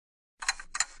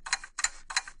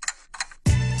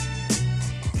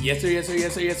Yes, sir, yes, sir,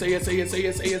 yes, sir, yes, sir, yes, sir, yes, sir,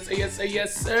 yes, sir, yes, sir, yes, sir,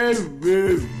 yes, sir.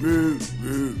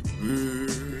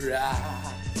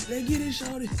 Let's get it,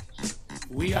 shorty.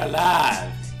 We are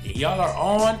live, and y'all are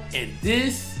on, and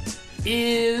this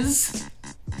is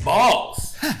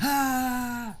Balls.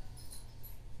 The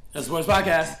Sports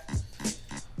Podcast.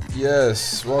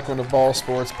 Yes, welcome to Ball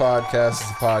Sports Podcast. It's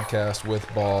a podcast with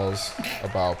balls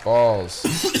about balls.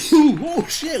 Oh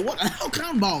shit! What the hell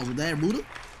kind of balls with that, Buddha?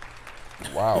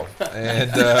 Wow.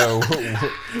 And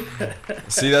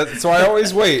see, that's why I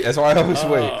always wait. That's why I always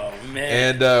wait.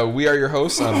 Man. And we are your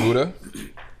hosts. I'm Buddha.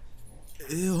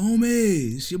 Hey,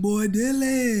 homie, it's your boy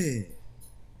Dylan.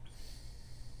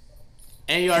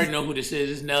 And you already know who this is.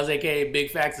 This is Nels, a.k.a. Big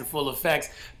Facts and Full Effects.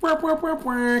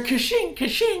 Ka-shing,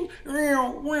 ka-shing.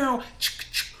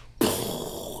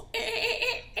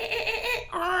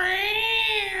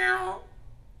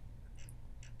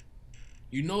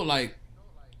 You know, like,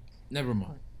 never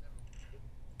mind.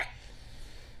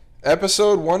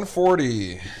 Episode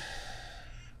 140.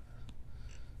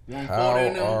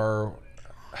 140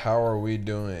 How are we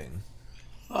doing?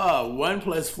 1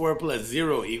 + 4 +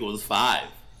 0 = 5.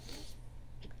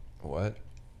 What?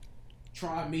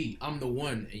 Try me. I'm the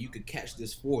one, and you could catch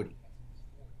this 40.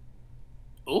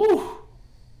 Ooh.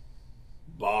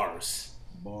 Bars.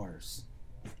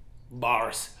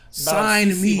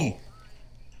 Sign me. Barcissimo.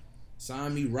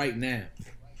 Sign me right now.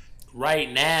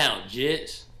 Right now,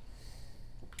 Jits.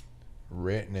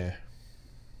 Right now.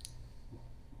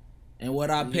 And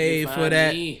what I You paid can for find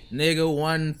that, me. nigga,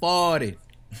 140.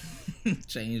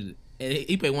 Changed it. And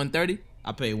he paid 130.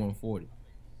 I paid 140.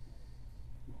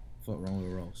 Fuck wrong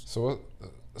with Ross.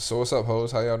 So what's up,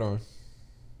 hoes? How y'all doing?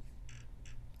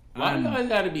 Why you always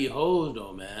gotta be hoes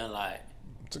though, man? Like,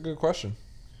 It's a good question.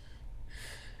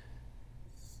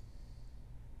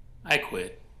 I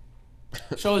quit.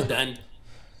 Show's done.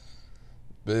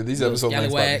 But these Those episode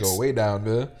lengths about to scallywags. go way down,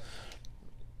 man.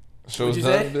 Show's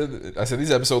What'd you done. I said these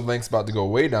episode lengths about to go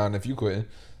way down if you quit.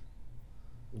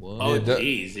 What? Oh, Yeah,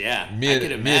 jeez, yeah. Me I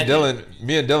could and imagine.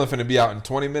 Dylan finna be out in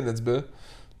 20 minutes, bitch.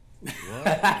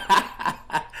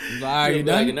 Are you It'll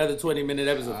be like done? another 20-minute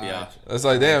episode for y'all. It's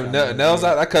like, damn, Nell's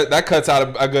out. That cuts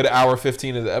out a good hour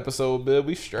 15 of the episode, bitch.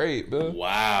 We straight, bitch.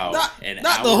 Wow.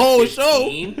 Not the whole show.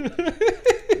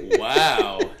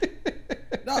 Wow.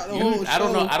 Not the whole I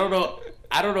don't know.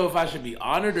 I don't know if I should be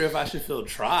honored or if I should feel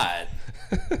tried.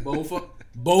 Both of them.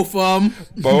 Both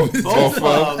Both of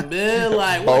of them, man.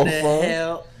 Like, what Both the of 'em.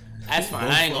 hell? That's fine.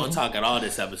 I ain't gonna talk at all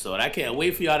this episode. I can't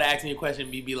wait for y'all to ask me a question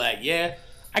and be like, yeah,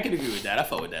 I can agree with that. I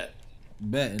fuck with that.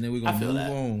 Bet, and then we're I gonna feel move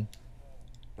that. on.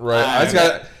 Right. I just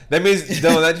got. That means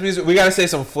Dylan. That means we gotta say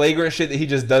some flagrant shit that he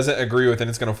just doesn't agree with, and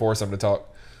it's gonna force him to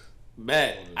talk.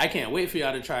 Bet. I can't wait for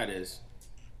y'all to try this.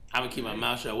 I'm gonna keep my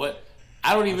mouth shut. What?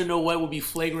 I don't even know what would be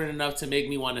flagrant enough to make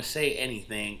me want to say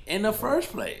anything in the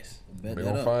first place. Bet We're that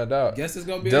gonna up. find out. Guess it's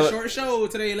gonna be Dylan- a short show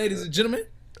today, ladies and gentlemen.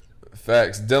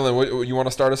 Facts. Dylan, what, you want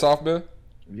to start us off, Bill?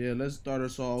 Yeah, let's start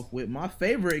us off with my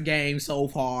favorite game so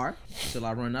far. Until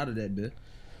I run out of that bit.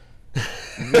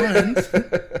 One's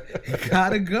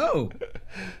gotta go.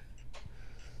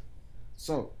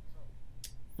 So,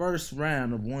 first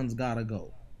round of one's gotta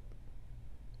go.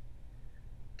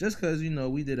 Just because,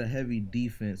 we did a heavy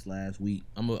defense last week,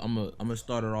 I'm gonna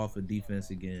start it off with defense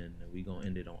again, and we gonna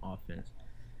end it on offense.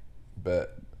 Bet.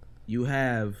 You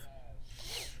have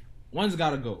one's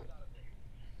gotta go.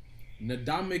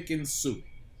 Ndamukong Suh,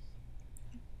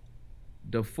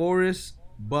 DeForest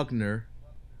Buckner,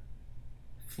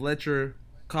 Fletcher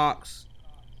Cox,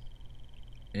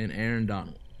 and Aaron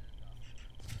Donald.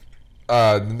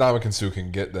 Ndamukong Suh can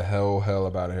get the hell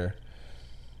up out of here.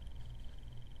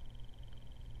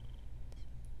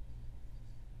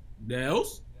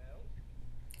 Nels?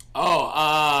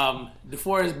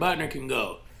 DeForest Buckner can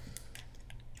go.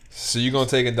 So you gonna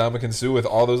take Ndamukong Suh with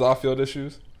all those off-field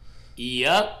issues?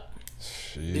 Yup.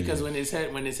 Jeez. Because when his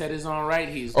head is on right,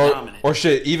 he's dominant. Or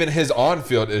shit, even his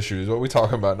on-field issues. What we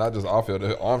talking about? Not just off-field,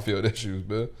 on-field issues,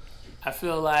 man. I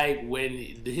feel like when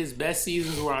his best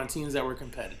seasons were on teams that were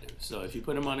competitive. So if you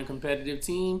put him on a competitive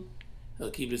team, he'll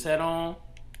keep his head on.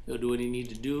 He'll do what he needs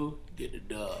to do. Get the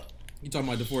dub. You talking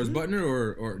about DeForest Buckner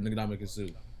or Ndamukong Suh?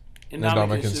 And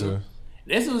Ndamukong Suh.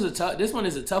 This one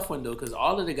is a tough one though, because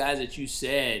all of the guys that you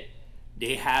said,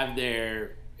 they have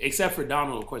their, except for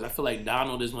Donald, of course. I feel like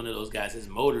Donald is one of those guys. His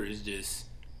motor is just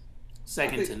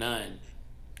second to none.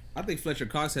 I think Fletcher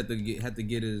Cox had to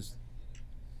get his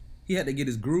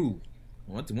groove.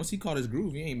 Once he caught his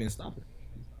groove, he ain't been stopping.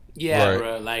 Yeah, Right.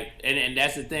 bro. Like, and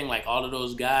that's the thing. Like, all of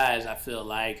those guys, I feel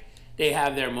like they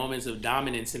have their moments of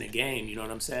dominance in a game. You know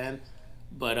what I'm saying?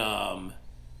 But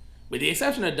With the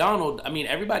exception of Donald, I mean,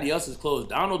 everybody else is close.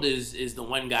 Donald is the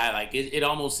one guy. Like it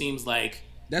almost seems like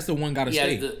that's the one gotta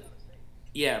stay.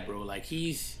 Yeah, bro. Like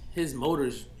his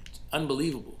motor's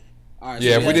unbelievable. All right,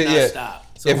 yeah, so if we did, stop.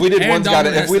 So if we did one's got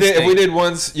to, if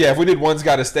we did one's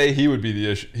got to stay, he would be the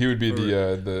issue. He would be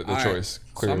the choice.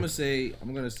 Right. So I'm gonna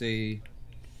say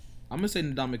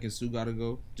Ndamukong Suh gotta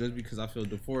go, just because I feel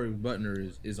DeForest Buckner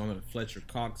is on the Fletcher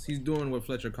Cox. He's doing what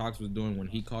Fletcher Cox was doing when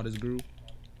he caught his groove,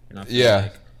 and I feel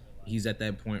like he's at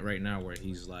that point right now where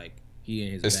he's like he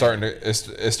and his.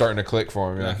 It's starting to click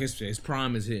for him. Yeah, like his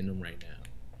prime is hitting him right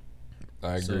now.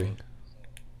 I agree.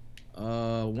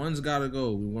 One's gotta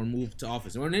go. We want to move to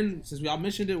office, and then since y'all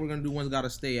mentioned it, we're gonna do one's gotta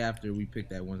stay after we pick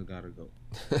that. One's gotta go.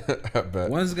 I bet.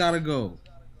 One's gotta go.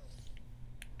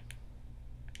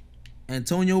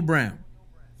 Antonio Brown,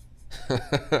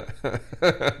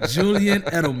 Julian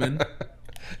Edelman,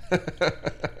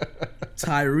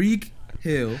 Tyreek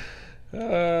Hill,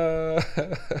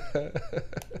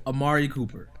 Amari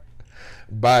Cooper.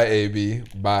 Bye, AB.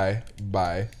 Bye.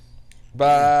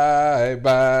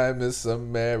 Bye, Miss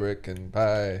American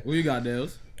Pie. What you got,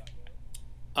 Dales?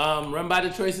 Run by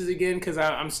the choices again, because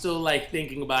I'm still like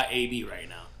thinking about AB right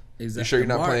now. Exactly. You sure you're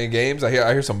not playing games? I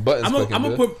hear some buttons clicking. I'm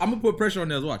gonna put pressure on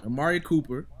Dales. Watch. Amari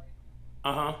Cooper.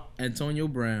 Antonio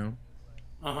Brown.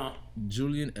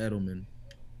 Julian Edelman.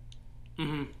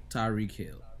 Tyreek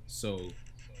Hill. So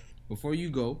before you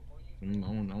go, I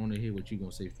want to hear what you're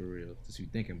gonna say for real, since you're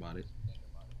thinking about it.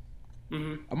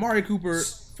 Amari Cooper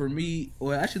for me,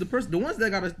 well, actually the one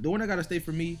that gotta stay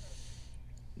for me,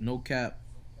 no cap,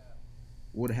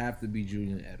 would have to be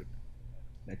Julian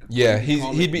Edelman. Yeah,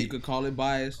 he'd be. You could call it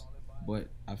bias, but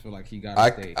I feel like he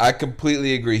gotta stay. I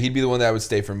completely agree. He'd be the one that would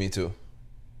stay for me too.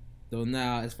 So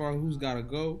now, as far as who's gotta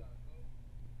go,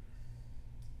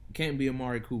 it can't be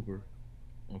Amari Cooper,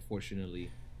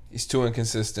 unfortunately. He's too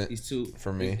inconsistent.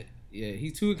 for me.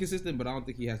 He's too inconsistent, but I don't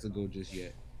think he has to go just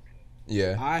yet.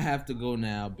 Yeah. I have to go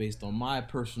now based on my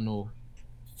personal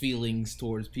feelings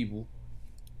towards people,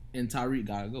 and Tyreek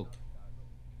gotta go.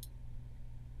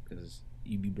 Because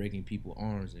you be breaking people's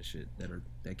arms and shit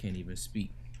that can't even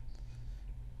speak.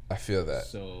 I feel that.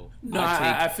 So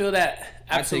I feel that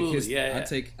absolutely.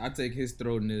 I take his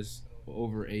throwness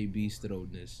over AB's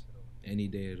throwness any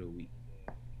day of the week.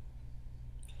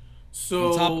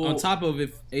 So on top of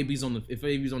if AB's on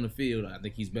the field, I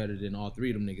think he's better than all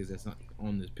three of them niggas that's not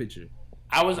on this picture.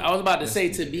 I was about to say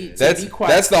to be quite.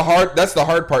 That's the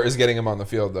hard part is getting him on the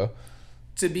field though.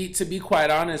 To be quite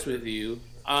honest with you,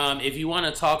 if you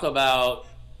want to talk about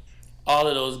all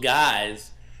of those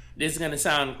guys, this is gonna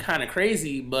sound kind of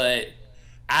crazy, but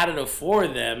out of the four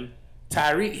of them,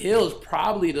 Tyreek Hill is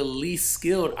probably the least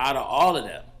skilled out of all of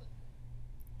them.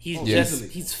 He's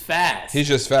fast. He's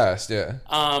just fast, yeah.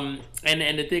 And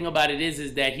the thing about it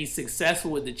is that he's successful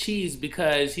with the Chiefs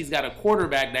because he's got a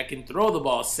quarterback that can throw the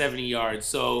ball 70 yards.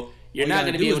 So you're not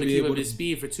going to be able to keep up his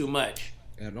speed for too much.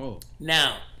 At all.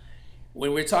 Now,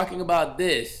 when we're talking about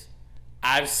this,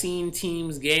 I've seen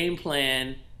teams game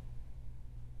plan,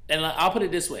 and I'll put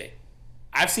it this way.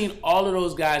 I've seen all of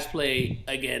those guys play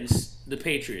against the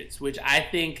Patriots, which I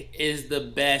think is the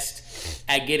best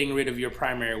at getting rid of your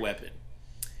primary weapon.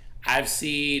 I've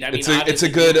seen. It's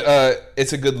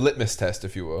a good litmus test,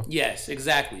 if you will. Yes,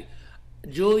 exactly.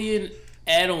 Julian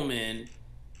Edelman.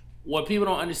 What people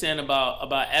don't understand about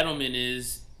Edelman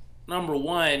is, number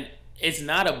one, it's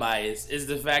not a bias. It's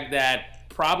the fact that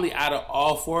probably out of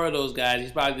all four of those guys,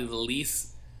 he's probably the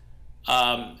least.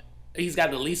 He's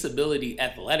got the least ability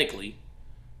athletically.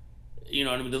 You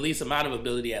know, the least amount of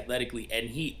ability athletically, and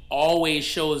he always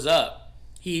shows up.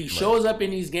 He shows up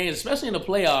in these games, especially in the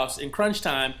playoffs, in crunch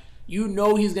time. You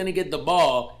know he's gonna get the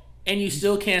ball, and you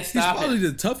still can't stop He's probably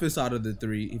it. the toughest out of the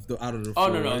three. Out of the four.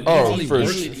 Oh no! Right? Oh,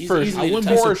 for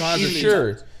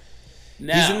sure.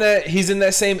 Now, He's in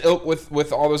that same ilk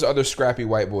with all those other scrappy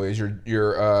white boys.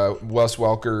 Your Wes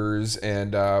Welkers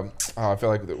and I feel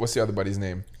like what's the other buddy's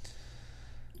name?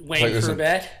 Wayne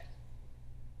Corbett.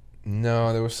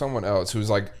 No, there was someone else who was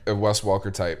like a Wes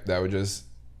Welker type that would just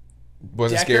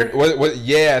wasn't Decker? scared.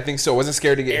 Yeah, I think so. Wasn't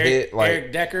scared to get hit. Like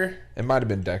Eric Decker. It might have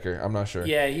been Decker. I'm not sure.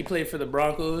 Yeah, he played for the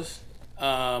Broncos.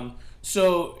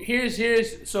 So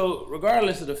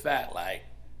regardless of the fact, like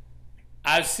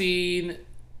I've seen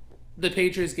the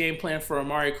Patriots game plan for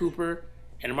Amari Cooper,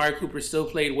 and Amari Cooper still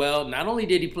played well. Not only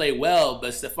did he play well,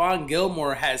 but Stephon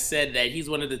Gilmore has said that he's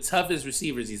one of the toughest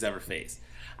receivers he's ever faced.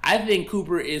 I think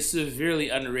Cooper is severely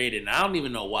underrated, and I don't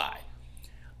even know why.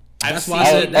 That's why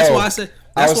I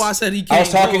said he can't. I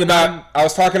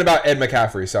was talking about Ed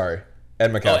McCaffrey. Sorry,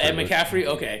 Ed McCaffrey. Oh, Ed McCaffrey.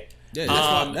 Okay.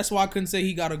 Yeah, that's why I couldn't say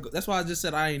he got to go. That's why I just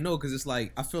said I ain't know, because it's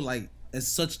like I feel like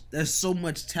there's so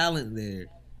much talent there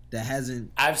that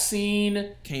hasn't. I've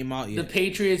seen came out yet. The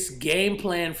Patriots game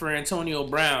plan for Antonio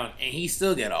Brown, and he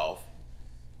still get off.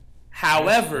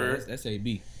 However, that's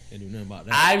AB. They do nothing about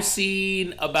that. I've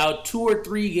seen about 2 or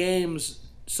 3 games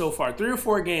so far, 3 or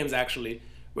 4 games actually,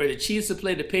 where the Chiefs have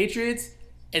played the Patriots,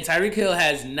 and Tyreek Hill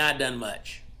has not done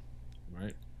much.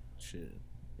 Right. Shit.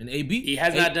 And AB, he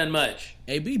has not done much.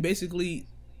 AB basically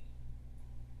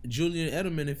Julian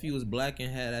Edelman if he was black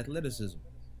and had athleticism.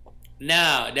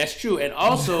 Now, that's true. And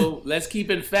also, let's keep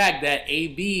in fact that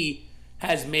AB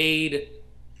has made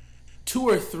 2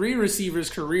 or 3 receivers'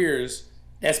 careers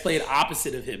that's played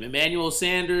opposite of him. Emmanuel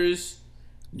Sanders,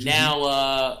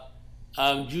 now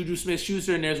Juju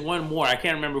Smith-Schuster, and there's one more. I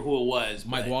can't remember who it was.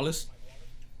 Mike Wallace?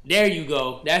 There you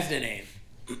go. That's the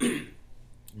name.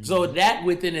 So that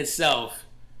within itself,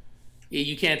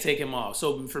 you can't take him off.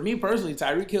 So for me personally,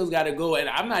 Tyreek Hill's got to go. And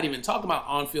I'm not even talking about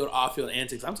on-field, off-field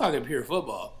antics. I'm talking pure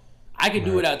football. I can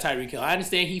do without Tyreek Hill. I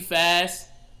understand he's fast,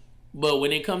 but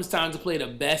when it comes time to play the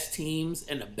best teams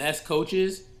and the best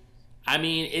coaches, I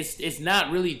mean, it's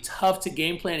not really tough to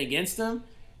game plan against them.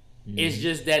 It's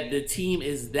just that the team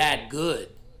is that good,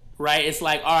 right? It's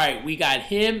like, all right, we got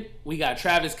him, we got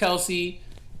Travis Kelce,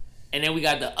 and then we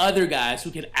got the other guys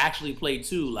who can actually play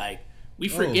too. Like, we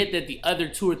forget that the other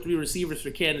 2 or 3 receivers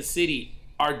for Kansas City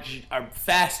are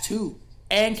fast too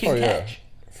and can catch.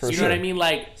 You know what I mean?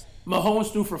 Like,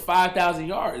 Mahomes threw for 5,000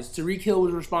 yards. Tyreek Hill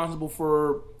was responsible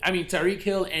for, Tyreek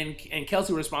Hill and Kelce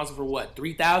were responsible for what,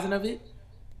 3,000 of it?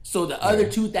 So the other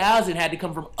 2,000 had to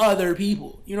come from other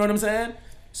people. You know what I'm saying?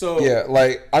 So yeah,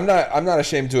 like I'm not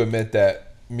ashamed to admit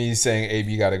that me saying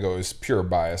AB got to go is pure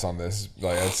bias on this.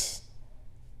 Like that's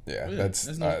ain't no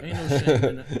shame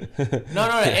in that. No,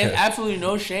 and absolutely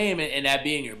no shame in that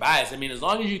being your bias. I mean, as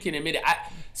long as you can admit it.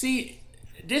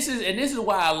 This is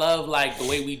why I love like the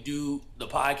way we do the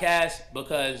podcast,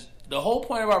 because the whole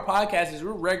point of our podcast is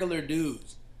we're regular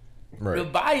dudes. Right. The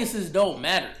biases don't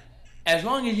matter as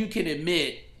long as you can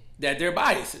admit that they're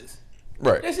biases.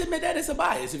 Right. Just admit that it's a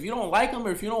bias. If you don't like them, or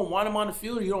if you don't want them on the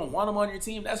field, or you don't want them on your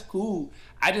team, that's cool.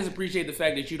 I just appreciate the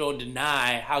fact that you don't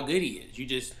deny how good he is. You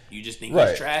just think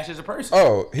he's trash as a person.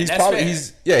 Oh, he's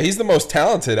the most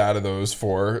talented out of those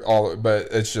 4. But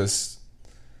it's just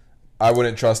I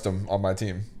wouldn't trust him on my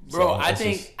team. Bro, so I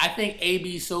think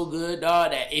AB's so good, dog,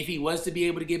 that if he was to be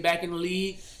able to get back in the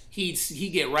league, he'd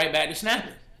get right back to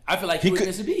snapping. I feel like he would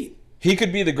miss a beat. He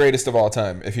could be the greatest of all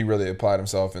time if he really applied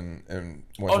himself and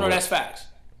went. Oh no, that's facts.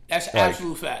 That's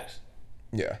absolute facts.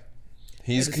 Yeah,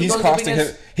 he's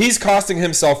costing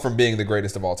himself from being the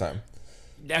greatest of all time.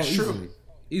 That's true.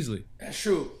 Easily. That's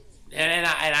true. And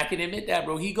I can admit that,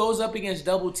 bro. He goes up against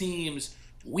double teams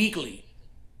weekly,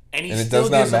 and it does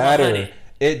not matter.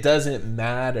 It doesn't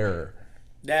matter.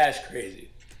 That's crazy.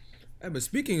 Hey, but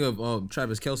speaking of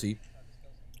Travis Kelce,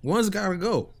 one's gotta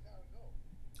go.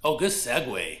 Oh, good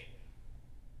segue.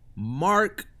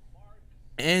 Mark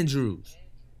Andrews,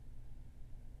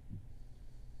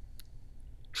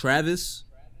 Travis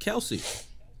Kelce,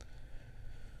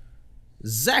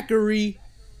 Zachary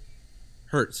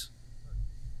Ertz,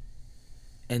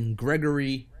 and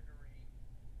Gregory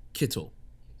Kittle.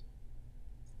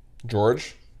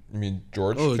 George? You mean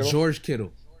George? Oh, Kittle? George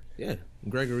Kittle. Yeah,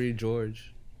 Gregory,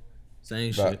 George,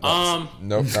 same shit. Nope,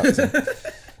 not the same.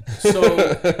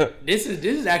 So this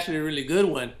is actually a really good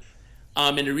one.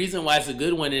 And the reason why it's a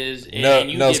good one is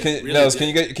Nels, can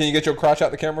you get your crotch out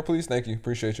the camera, please? Thank you,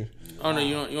 appreciate you. Oh no,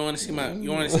 you want to see my meat?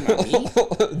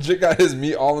 Jit got his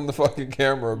meat all in the fucking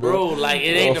camera, bro. Like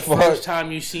it ain't the first time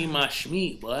you seen my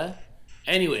schmeat, boy.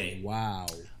 Anyway, wow.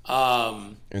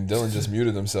 And Dylan just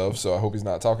muted himself, so I hope he's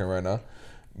not talking right now.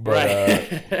 But, right.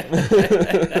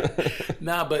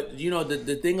 Nah, but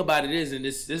the thing about it is, and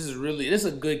this is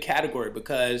a good category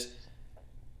because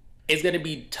it's going to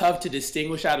be tough to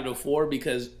distinguish out of the 4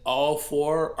 because all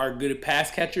 4 are good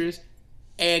pass catchers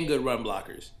and good run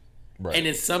blockers. Right. And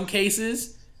in some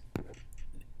cases,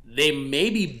 they may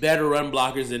be better run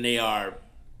blockers than they are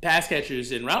pass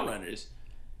catchers and route runners.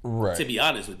 Right. To be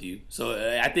honest with you.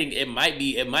 So I think it might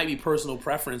be personal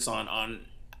preference on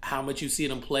how much you see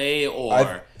them play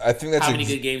or I think that's how many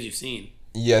good games you've seen.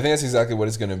 Yeah, I think that's exactly what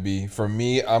it's going to be. For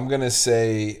me, I'm going to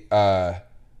say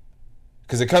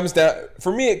because it comes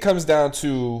down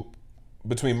to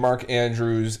between Mark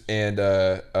Andrews and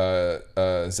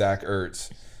Zach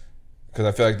Ertz, because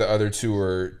I feel like the other 2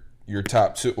 are your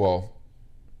top 2. Well,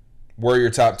 were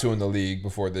your top 2 in the league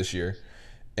before this year,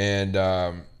 and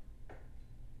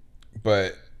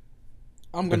but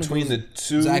between the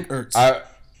 2, Zach Ertz.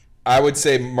 I would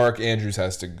say Mark Andrews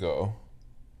has to go.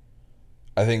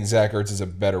 I think Zach Ertz is a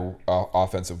better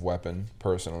offensive weapon,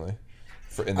 personally.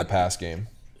 in the pass game.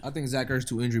 I think Zach Ertz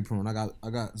too injury prone. I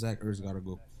got Zach Ertz gotta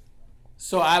go.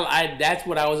 So I that's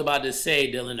what I was about to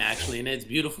say, Dylan. Actually, and it's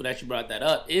beautiful that you brought that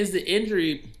up. Is the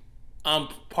injury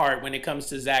part when it comes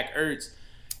to Zach Ertz?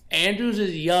 Andrews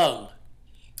is young,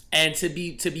 and to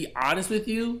be honest with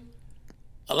you,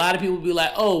 a lot of people be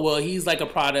like, "Oh, well, he's like a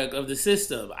product of the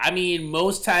system." I mean,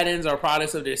 most tight ends are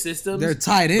products of their systems. They're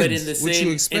tight ends. But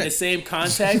in the same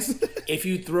context, if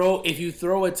you throw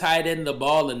a tight end the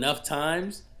ball enough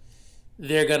times,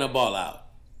 they're gonna ball out.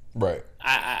 Right.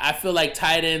 I feel like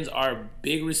tight ends are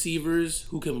big receivers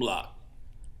who can block.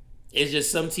 It's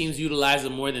just some teams utilize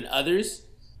them more than others.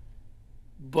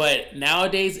 But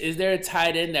nowadays, is there a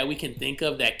tight end that we can think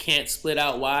of that can't split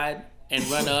out wide and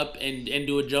run up and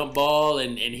do a jump ball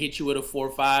and hit you with a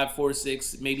 4.5,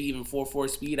 4.6, maybe even 4.4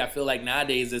 speed? I feel like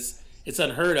nowadays it's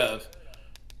unheard of.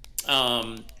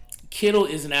 Kittle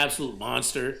is an absolute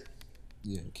monster.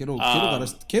 Yeah, Kittle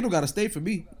gotta stay for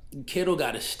me. Kittle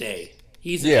gotta stay.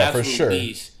 He's an absolute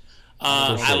beast.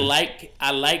 I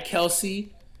like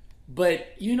Kelsey, but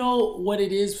you know what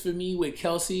it is for me with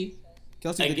Kelsey?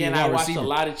 Again, I watched a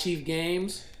lot of Chief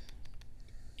games.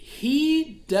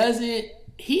 He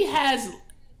has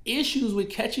issues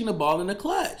with catching the ball in the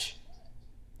clutch.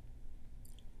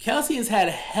 Kelsey has had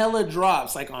hella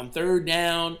drops, like on third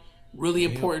down, really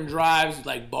important drives,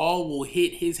 like ball will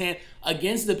hit his hand.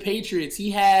 Against the Patriots, he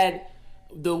had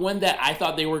the one that I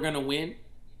thought they were going to win.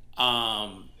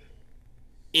 And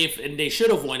they should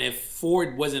have won if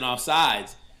Ford wasn't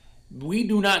offsides. We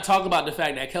do not talk about the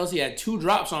fact that Kelsey had 2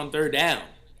 drops on third down.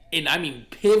 And I mean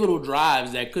pivotal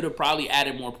drives that could have probably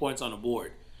added more points on the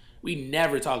board. We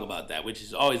never talk about that, which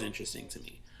is always interesting to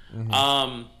me.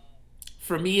 Mm-hmm.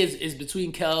 For me, it's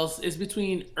between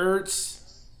Ertz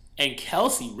and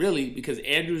Kelsey, really, because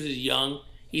Andrews is young.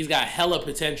 He's got hella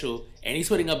potential, and he's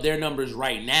putting up their numbers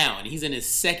right now, and he's in his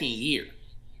second year.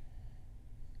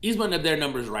 He's putting up their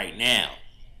numbers right now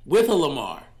with a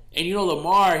Lamar. And you know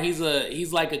Lamar, he's the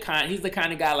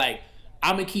kind of guy like,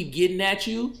 I'm gonna keep getting at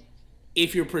you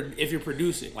if you're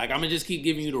producing. Like, I'm gonna just keep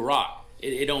giving you the rock.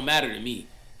 It don't matter to me.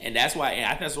 And that's why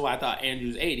I thought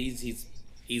Andrews 8.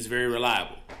 He's very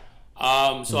reliable.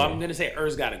 So I'm gonna say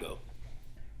Ertz gotta go.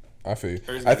 I feel you.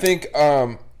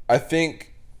 I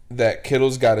think that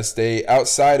Kittle's got to stay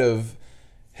outside of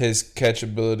his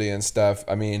catchability and stuff.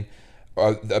 I mean,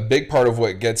 a big part of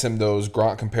what gets him those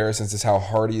Gronk comparisons is how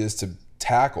hard he is to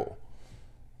tackle.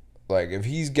 Like, if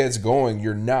he gets going,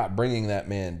 you're not bringing that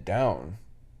man down.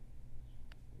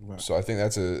 Right. So I think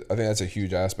that's a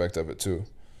huge aspect of it too.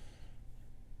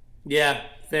 Yeah,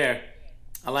 fair.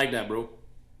 I like that, bro.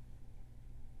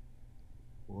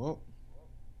 Well,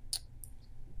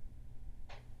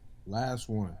 last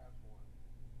one.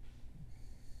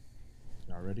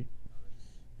 Y'all ready?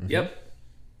 Mm-hmm. Yep.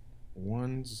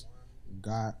 One's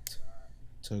got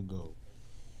to go.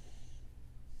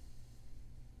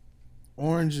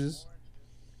 Oranges,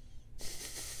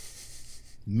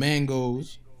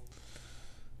 mangoes,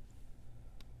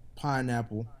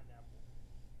 pineapple,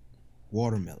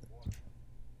 watermelon.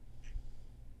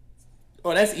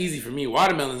 Oh, that's easy for me.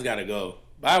 Watermelon's got to go.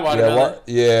 Buy watermelon.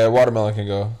 Yeah, watermelon can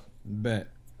go. Bet.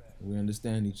 We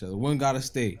understand each other. One got to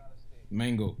stay.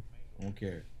 Mango. I don't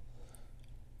care.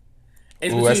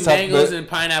 It's between mangoes and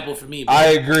pineapple for me, bro. I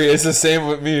agree. It's the same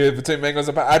with me between mangoes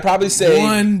and pineapple. I'd probably say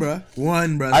one, bro.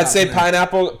 I'd say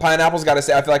pineapple. Pineapple's got to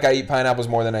stay. I feel like I eat pineapples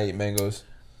more than I eat mangoes.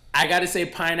 I got to say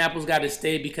pineapple's got to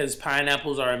stay because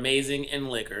pineapples are amazing in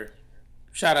liquor.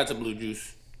 Shout out to Blue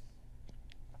Juice.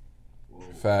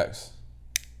 Facts.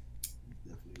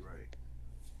 Definitely right.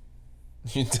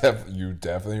 You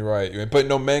definitely right. You ain't putting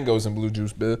no mangoes in Blue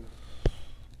Juice, Bill.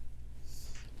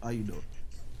 How you doing?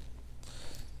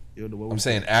 I'm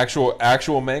saying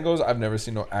actual mangoes. I've never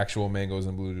seen no actual mangoes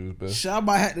in Blue Juice, Bill.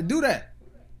 Shabba had to do that.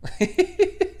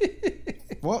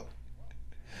 What?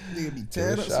 Nigga be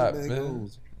tearing up some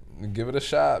mangoes. Give it a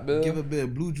shot, Bill. Give a bit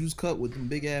of Blue Juice cup with them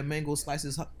big ass mango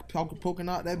slices poking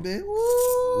out that bit.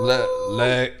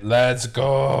 Let's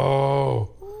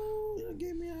go.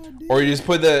 Or you just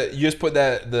put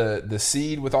the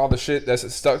seed with all the shit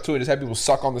that's stuck to it. Just have people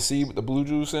suck on the seed with the blue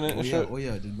juice in it and shit. Oh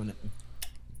yeah, just run it.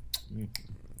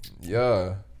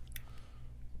 Yeah.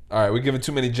 All right, we're giving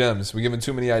too many gems. We're giving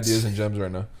too many ideas and gems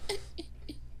right now.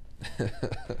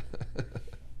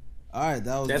 All right,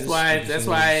 that's why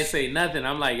I ain't say nothing.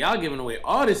 I'm like, y'all giving away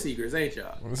all the secrets, ain't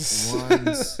y'all?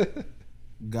 One's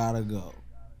gotta go.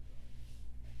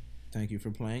 Thank you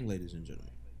for playing, ladies and gentlemen.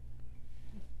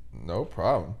 No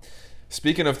problem.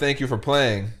 Speaking of thank you for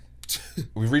playing,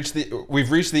 we've reached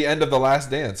the end of the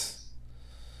Last Dance.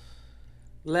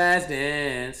 Last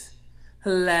Dance.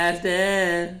 Last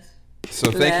Dance.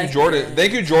 So thank you, Jordan.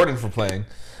 Thank you, Jordan, for playing.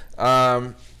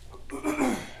 What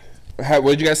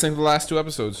did you guys think of the last 2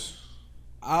 episodes?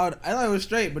 I thought it was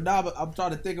straight, but now I'm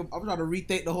trying to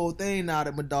rethink the whole thing now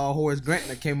that my dog Horace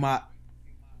Grant came out.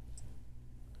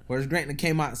 Horace Grant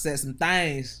came out and said some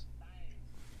things.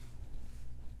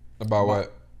 About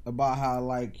what? About how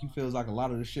like he feels like a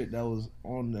lot of the shit that was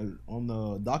on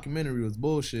the documentary was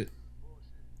bullshit.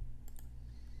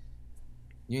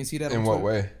 You didn't see that? In what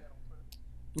way?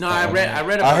 No, I read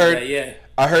about that. Yeah,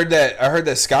 I heard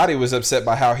that Scotty was upset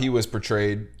by how he was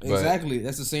portrayed. Exactly,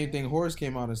 that's the same thing. Horace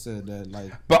came out and said that.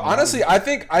 Like, but honestly, I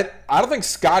don't think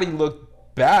Scotty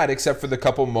looked bad except for the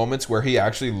couple moments where he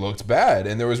actually looked bad,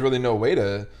 and there was really no way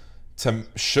to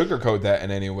sugarcoat that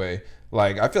in any way.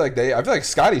 Like I feel like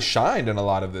Scotty shined in a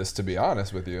lot of this. To be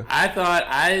honest with you, I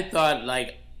thought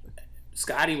like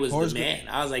Scotty was the man.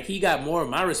 I was like, he got more of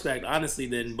my respect, honestly,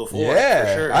 than before. Yeah,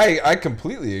 for sure. I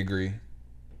completely agree.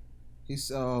 He's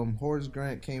Horace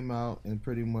Grant came out and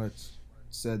pretty much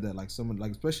said that like someone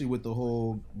like especially with the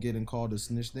whole getting called a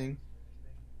snitch thing.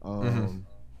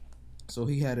 So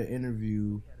he had an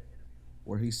interview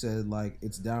where he said like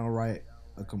it's downright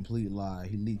a complete lie.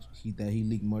 He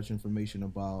leaked much information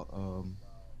about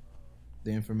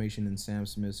the information in Sam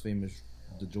Smith's famous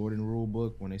The Jordan Rule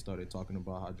book when they started talking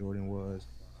about how Jordan was,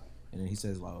 and then he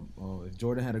says like, "Oh, if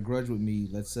Jordan had a grudge with me,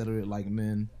 let's settle it like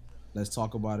men. Let's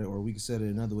talk about it, or we can settle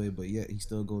it another way." But yet he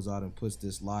still goes out and puts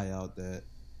this lie out that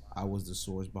I was the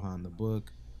source behind the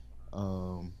book.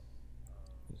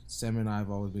 Sam and I have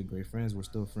always been great friends. We're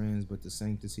still friends, but the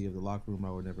sanctity of the locker room,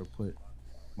 I would never put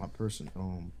my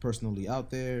personally out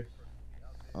there.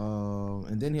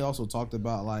 And then he also talked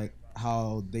about like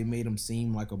how they made him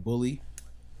seem like a bully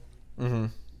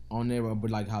on there, but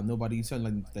like how nobody said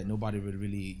like that nobody would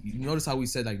really. You notice how we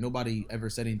said like nobody ever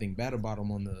said anything bad about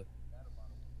him on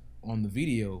the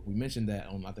video. We mentioned that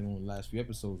on I think on the last few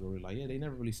episodes where we're like, yeah, they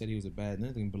never really said he was a bad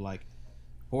anything, but like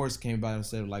Horace came by and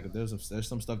said like there's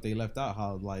some stuff they left out,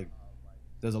 how like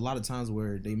there's a lot of times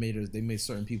where they made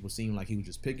certain people seem like he was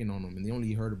just picking on them, and they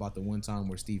only heard about the one time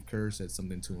where Steve Kerr said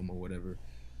something to him or whatever.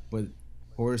 But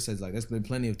Horace says like there's been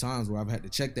plenty of times where I've had to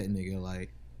check that nigga,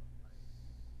 like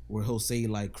where he'll say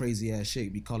like crazy ass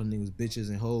shit, be calling niggas bitches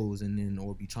and hoes, and then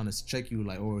or be trying to check you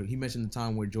like, or he mentioned the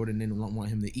time where Jordan didn't want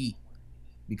him to eat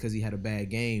because he had a bad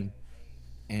game,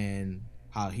 and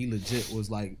how he legit was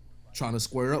like trying to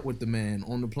square up with the man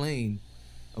on the plane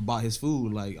about his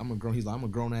food. Like I'm a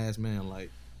grown ass man. Like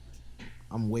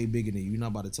I'm way bigger than you. You're not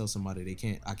about to tell somebody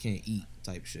I can't eat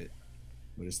type shit.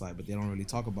 But it's like, but they don't really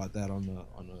talk about that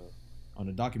on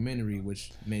the documentary,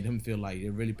 which made him feel like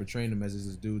they're really portraying him as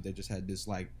this dude that just had this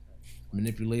like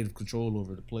manipulative control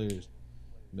over the players.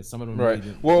 But some of them right.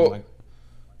 Really well,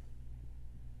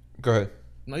 go ahead.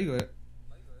 No, you go ahead.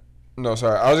 No,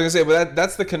 sorry. I was gonna say, but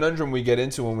that's the conundrum we get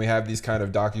into when we have these kind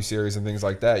of docuseries and things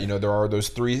like that. You know, there are those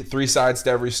three sides to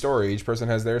every story. Each person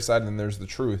has their side, and then there's the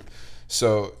truth.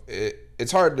 So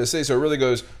it's hard to say. So it really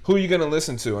goes, who are you gonna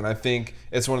listen to? And I think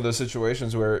it's one of those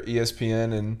situations where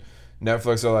ESPN and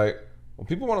Netflix are like, well,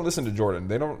 people want to listen to Jordan.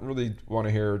 They don't really want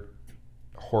to hear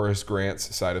Horace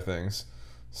Grant's side of things.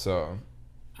 So,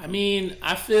 I mean,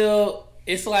 I feel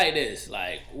it's like this.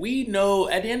 Like, we know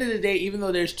at the end of the day, even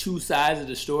though there's two sides of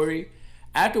the story,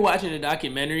 after watching the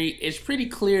documentary, it's pretty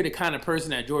clear the kind of person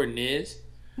that Jordan is.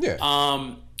 Yeah.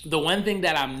 The one thing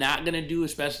that I'm not going to do,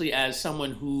 especially as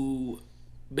someone who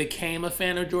became a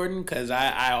fan of Jordan, because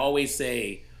I always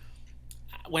say,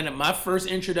 when my first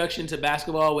introduction to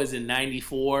basketball was in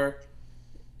 94,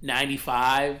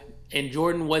 95, and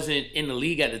Jordan wasn't in the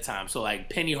league at the time. So, like,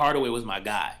 Penny Hardaway was my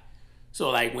guy. So,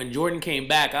 like, when Jordan came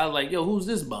back, I was like, yo, who's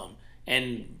this bum?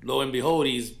 And lo and behold,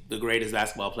 he's the greatest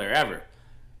basketball player ever.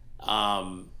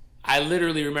 I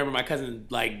literally remember my cousin,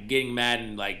 like, getting mad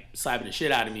and, like, slapping the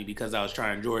shit out of me because I was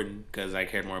trying Jordan because I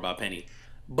cared more about Penny.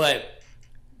 But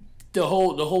the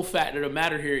whole fact of the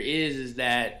matter here is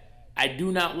that I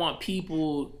do not want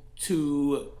people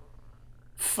to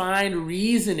find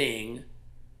reasoning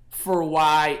for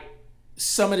why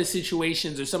some of the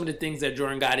situations or some of the things that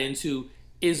Jordan got into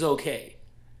is okay.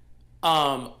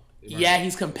 Yeah,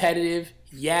 he's competitive.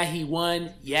 Yeah, he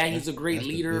won. Yeah, he's a great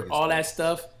leader. All that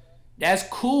stuff. That's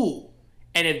cool.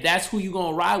 And if that's who you're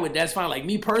going to ride with, that's fine. Like,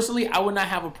 me personally, I would not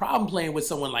have a problem playing with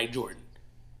someone like Jordan.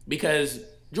 Because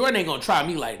Jordan ain't going to try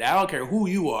me like that. I don't care who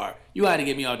you are. You got to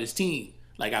get me off this team.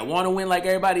 Like, I want to win like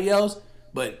everybody else,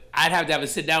 but I'd have to have a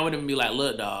sit down with him and be like,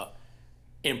 look, dog,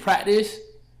 in practice,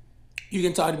 you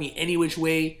can talk to me any which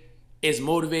way. It's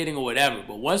motivating or whatever.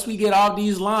 But once we get off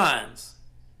these lines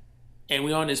and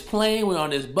we on this plane, we on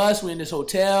this bus, we in this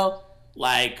hotel,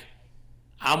 like,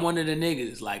 I'm one of the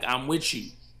niggas. Like, I'm with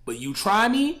you. But you try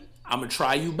me, I'm gonna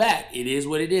try you back. It is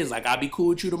what it is. Like, I'll be cool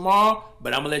with you tomorrow,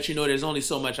 but I'm gonna let you know there's only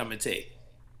so much I'm gonna take.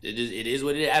 It is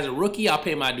what it is. As a rookie, I'll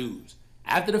pay my dues.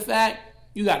 After the fact,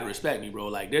 you gotta respect me, bro.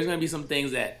 Like, there's gonna be some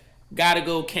things that gotta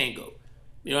go, can't go.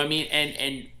 You know what I mean?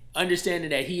 And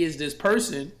understanding that he is this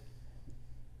person,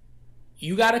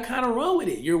 you gotta kind of run with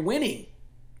it. You're winning.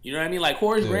 You know what I mean? Like,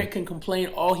 Horace Grant can complain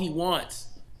all he wants.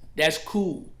 That's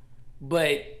cool.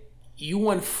 But you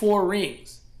won 4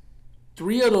 rings.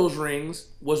 3 of those rings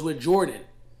was with Jordan.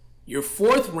 Your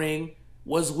 4th ring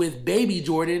was with baby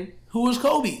Jordan, who was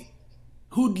Kobe,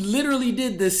 who literally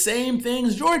did the same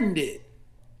things Jordan did.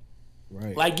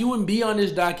 Right. Like, you wouldn't be on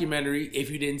this documentary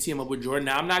if you didn't see him up with Jordan.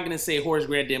 Now, I'm not going to say Horace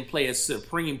Grant didn't play a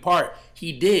supreme part.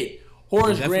 He did.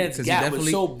 Horace Grant's gap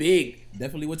was so big.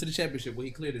 Definitely went to the championship where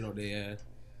he cleared it on there.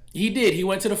 He did. He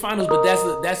went to the finals, but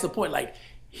that's the point. Like,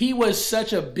 he was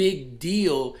such a big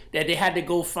deal that they had to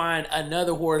go find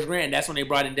another Horace Grant. That's when they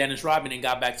brought in Dennis Rodman and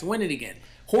got back to winning again.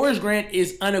 Horace Grant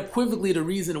is unequivocally the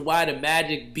reason why the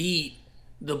Magic beat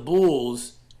the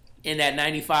Bulls in that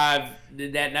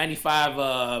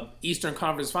 95 Eastern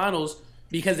Conference Finals,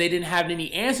 because they didn't have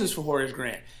any answers for Horace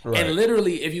Grant. Right. And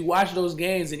literally, if you watch those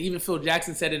games, and even Phil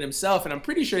Jackson said it himself, and I'm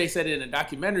pretty sure they said it in a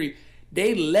documentary,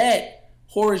 they let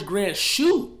Horace Grant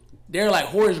shoot. They're like,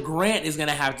 Horace Grant is going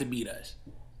to have to beat us.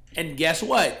 And guess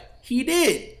what? He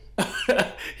did.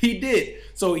 He did.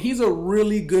 So he's a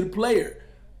really good player.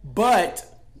 But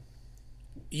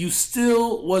you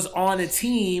still was on a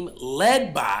team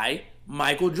led by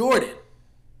Michael Jordan.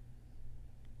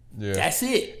 Yeah. That's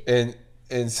it.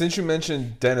 And since you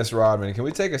mentioned Dennis Rodman, can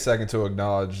we take a second to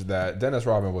acknowledge that Dennis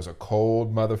Rodman was a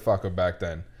cold motherfucker back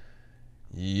then?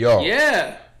 Yo.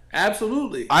 Yeah.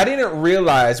 Absolutely. I didn't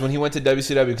realize when he went to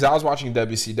WCW, because I was watching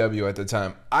WCW at the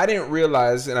time, I didn't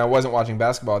realize, and I wasn't watching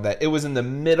basketball, that it was in the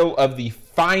middle of the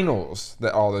finals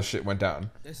that all this shit went down.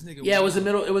 Yeah, it was the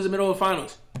middle of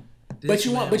finals. But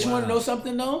you want to know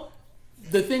something though?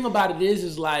 The thing about it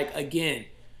is like, again,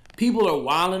 people are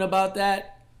wilding about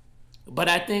that, but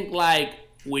I think like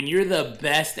when you're the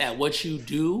best at what you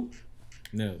do,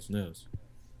 Nels, that's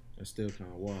still kind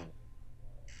of wild.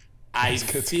 I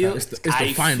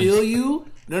feel you.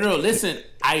 No, listen.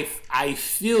 I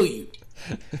feel you.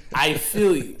 I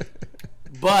feel you.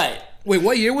 But wait,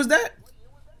 what year was that?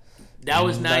 That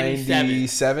was 97.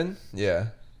 97? Yeah.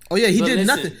 Oh yeah, he did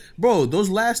nothing. Bro, those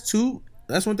last 2,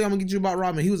 that's one thing I'm gonna get you about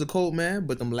Rodman. He was a cold man,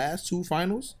 but them last 2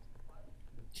 finals,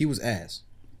 he was ass.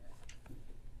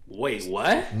 Wait,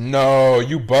 what? No,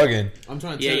 you bugging. I'm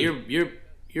trying to tell you.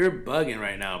 You're bugging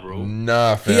right now, bro.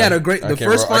 Nah, fam. He had a great finals.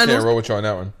 I can't roll with you on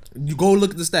that one. You go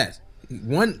look at the stats.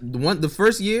 The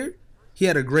first year, he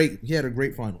had a great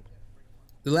final.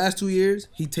 The last 2 years,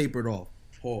 he tapered off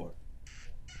hard.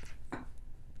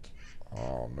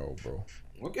 Oh no, bro.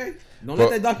 Okay, don't let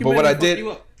that documentary fuck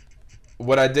you up.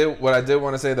 What I did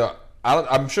want to say though,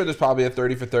 I'm sure there's probably a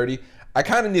 30 for 30. I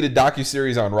kind of need a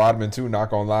docu-series on Rodman too. Not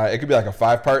gonna lie, it could be like a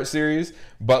 5-part series,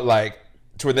 but like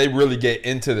to where they really get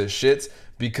into the shits.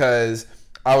 Because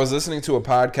I was listening to a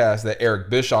podcast that Eric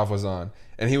Bischoff was on,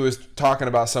 and he was talking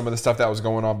about some of the stuff that was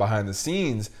going on behind the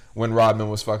scenes when Rodman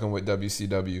was fucking with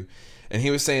WCW. And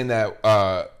he was saying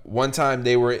that one time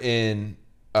they were in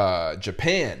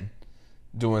Japan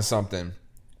doing something,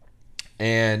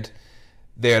 and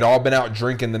they had all been out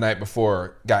drinking the night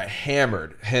before, got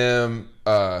hammered. Him,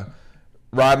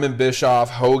 Rodman,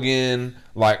 Bischoff, Hogan,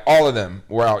 like all of them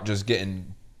were out just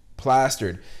getting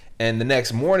plastered. And the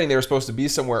next morning, they were supposed to be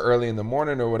somewhere early in the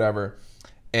morning or whatever,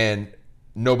 and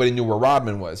nobody knew where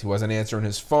Rodman was. He wasn't answering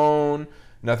his phone,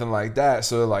 nothing like that.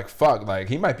 So they're like, fuck, like,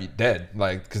 he might be dead,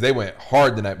 like, because they went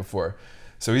hard the night before.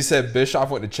 So he said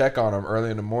Bischoff went to check on him early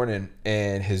in the morning,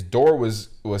 and his door was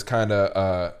kind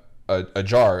of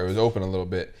ajar. It was open a little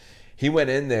bit. He went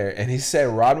in there, and he said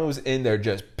Rodman was in there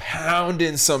just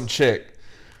pounding some chick,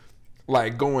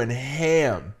 like going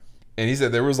ham. And he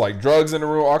said there was like drugs in the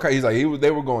room. All kind. He's like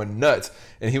they were going nuts.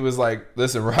 And he was like,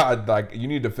 "Listen, Rod, like you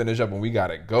need to finish up and we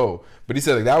gotta go." But he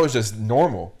said like that was just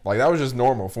normal. Like that was just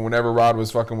normal from whenever Rod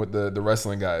was fucking with the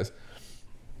wrestling guys.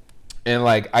 And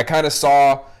like I kind of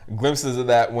saw glimpses of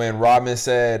that when Rodman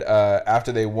said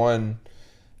after they won,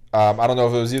 I don't know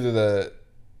if it was either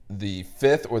the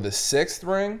 5th or the 6th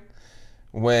ring,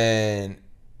 when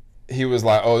he was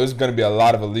like, "Oh, there's gonna be a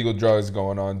lot of illegal drugs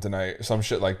going on tonight," some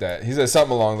shit like that. He said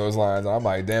something along those lines. And I'm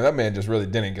like, damn, that man just really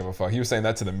didn't give a fuck. He was saying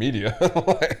that to the media.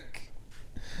 Like,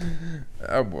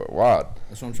 that boy, wild.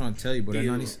 That's what I'm trying to tell you. But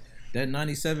that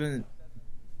 97,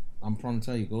 I'm trying to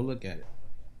tell you, go look at it.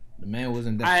 The man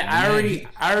wasn't that. I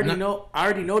already know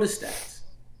the stats.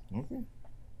 Okay.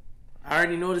 I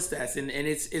already know the stats, and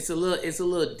it's a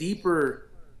little deeper.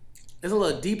 It's a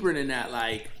little deeper than that.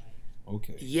 Like,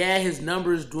 Okay. Yeah, his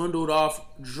numbers dwindled off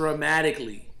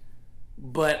dramatically.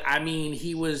 But I mean,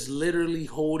 he was literally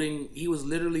guarding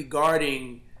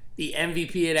the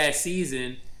MVP of that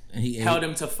season. And he held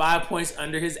him to 5 points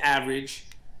under his average,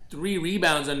 3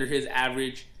 rebounds under his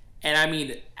average, and I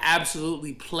mean,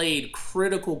 absolutely played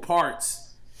critical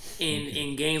parts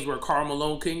in games where Karl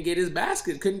Malone couldn't get his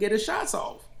his shots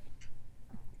off.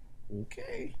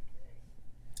 Okay.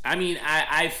 I mean,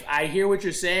 I hear what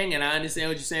you're saying, and I understand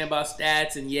what you're saying about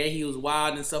stats, and yeah, he was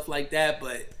wild and stuff like that,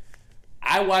 but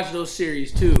I watched those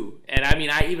series too, and I mean,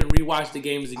 I even rewatched the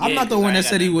games again. I'm not the one that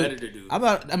said he would.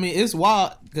 I mean, it's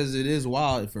wild because it is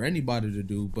wild for anybody to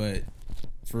do, but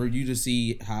for you to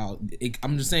see how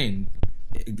I'm just saying,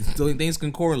 things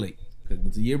can correlate.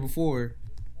 Because the year before,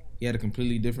 he had a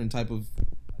completely different type of.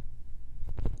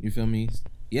 You feel me?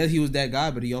 Yeah, he was that guy,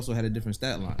 but he also had a different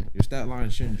stat line. Your stat line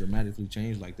shouldn't dramatically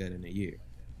change like that in a year.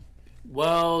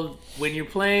 Well, when you're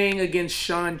playing against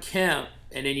Shawn Kemp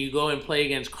and then you go and play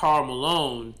against Karl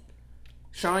Malone,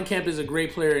 Shawn Kemp is a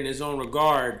great player in his own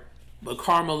regard, but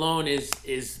Karl Malone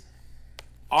is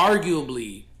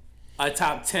arguably a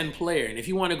top 10 player. And if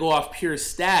you want to go off pure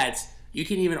stats, you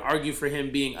can even argue for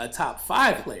him being a top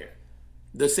 5 player.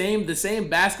 The same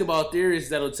basketball theorists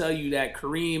that'll tell you that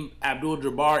Kareem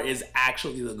Abdul-Jabbar is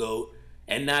actually the GOAT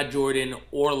and not Jordan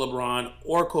or LeBron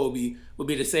or Kobe would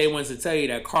be the same ones to tell you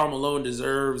that Karl Malone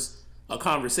deserves a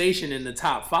conversation in the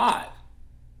top 5.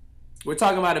 We're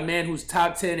talking about a man who's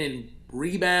top 10 in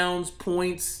rebounds,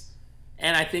 points,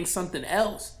 and I think something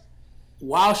else,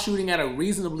 while shooting at a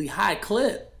reasonably high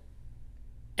clip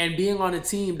and being on a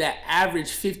team that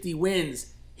averaged 50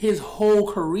 wins his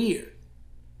whole career.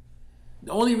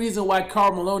 The only reason why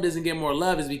Karl Malone doesn't get more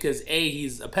love is because A,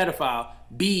 he's a pedophile,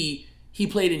 B, he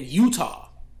played in Utah.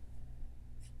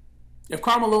 If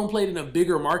Karl Malone played in a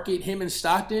bigger market, him and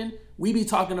Stockton, we'd be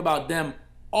talking about them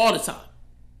all the time.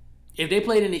 If they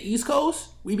played in the East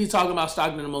Coast, we'd be talking about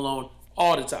Stockton and Malone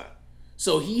all the time.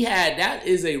 So that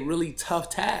is a really tough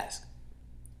task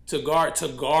to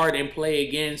guard and play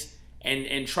against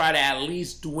and try to at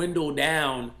least dwindle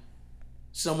down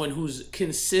someone who's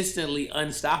consistently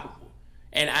unstoppable.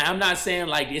 And I'm not saying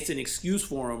like it's an excuse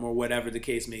for him or whatever the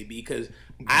case may be, because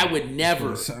I would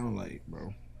never sound like,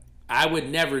 bro. I would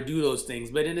never do those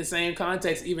things. But in the same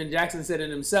context, even Jackson said it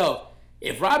himself,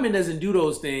 if Rodman doesn't do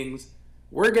those things,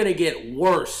 we're gonna get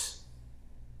worse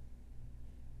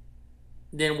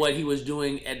than what he was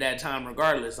doing at that time,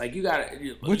 regardless. Like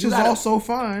which is also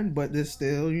fine, but it's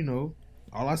still,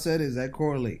 all I said is that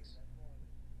correlates.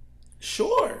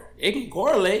 Sure, it can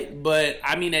correlate, but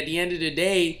I mean, at the end of the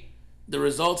day, the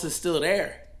results is still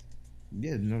there.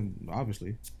 Yeah,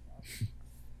 obviously.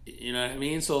 You know what I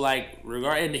mean? So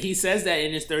and he says that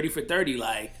in his 30 for 30,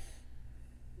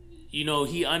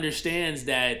 he understands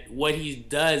that what he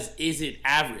does isn't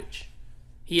average.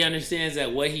 He understands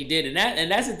that what he did, and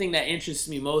that's the thing that interests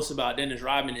me most about Dennis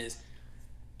Rodman is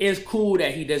it's cool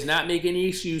that he does not make any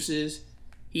excuses.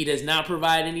 He does not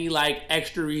provide any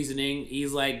extra reasoning.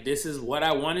 He's like, this is what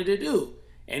I wanted to do.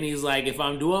 And he's like, if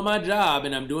I'm doing my job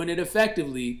and I'm doing it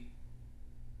effectively,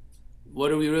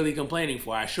 what are we really complaining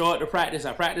for? I show up to practice.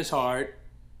 I practice hard.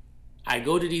 I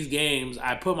go to these games.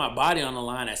 I put my body on the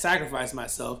line. I sacrifice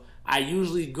myself. I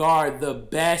usually guard the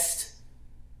best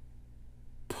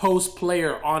post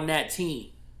player on that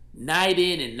team, night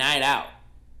in and night out.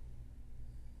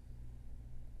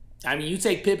 I mean, you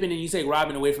take Pippen and you take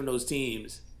Rodman away from those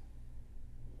teams,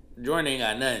 Jordan ain't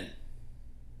got nothing.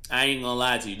 I ain't gonna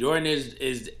lie to you. Jordan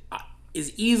is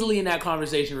easily in that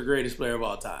conversation for greatest player of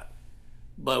all time.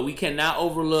 But we cannot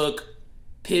overlook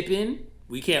Pippen.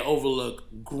 We can't overlook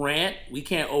Grant. We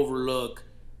can't overlook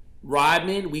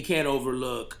Rodman. We can't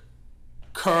overlook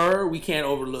Kerr. We can't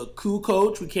overlook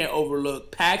Kukoc. We can't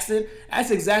overlook Paxson. That's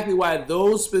exactly why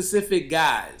those specific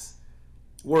guys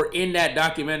were in that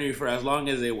documentary for as long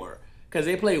as they were. Because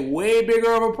they play way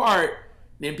bigger of a part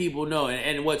than people know.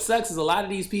 And what sucks is a lot of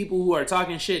these people who are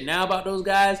talking shit now about those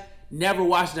guys never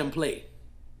watched them play.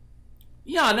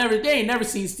 They ain't never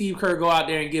seen Steve Kerr go out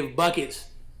there and give buckets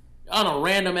on a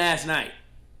random ass night.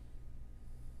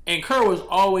 And Kerr was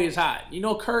always hot.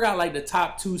 Kerr got the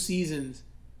top 2 seasons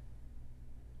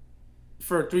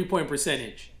for 3-point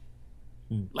percentage.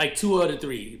 2 out of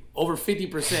 3. Over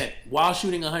 50% while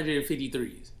shooting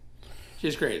 153s.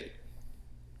 Just crazy.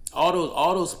 All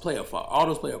those play a part. All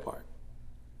those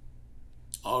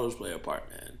play a part,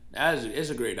 man. It's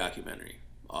a great documentary,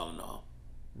 all in all.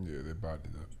 Yeah, they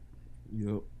bodied it up.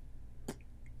 Yep.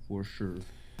 For sure.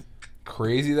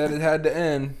 Crazy that it had to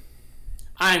end.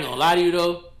 I ain't gonna lie to you,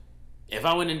 though. If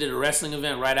I went into the wrestling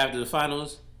event right after the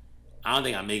finals, I don't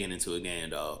think I'm making it to a game,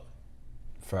 dog.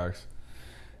 Facts.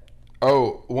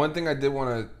 Oh, one thing I did want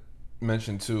to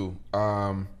mention too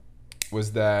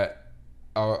was that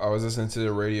I was listening to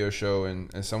the radio show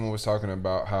and someone was talking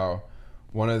about how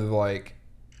one of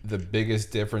the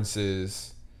biggest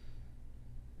differences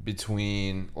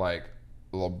between like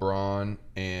LeBron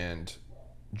and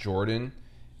Jordan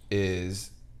is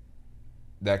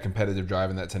that competitive drive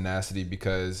and that tenacity,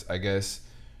 because I guess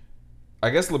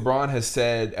LeBron has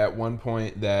said at one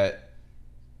point that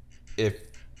if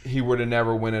he were to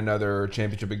never win another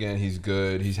championship again, he's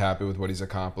good, he's happy with what he's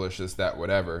accomplished, this, that,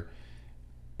 whatever.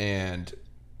 And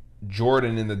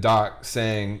Jordan in the doc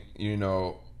saying, you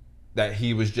know, that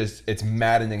he was just, it's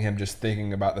maddening him just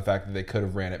thinking about the fact that they could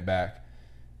have ran it back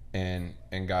and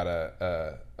got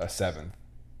a seventh.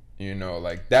 You know,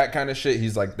 like that kind of shit.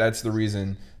 He's like, that's the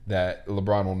reason that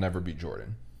LeBron will never beat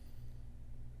Jordan.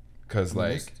 Because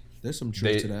like, there's some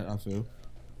truth to that, I feel.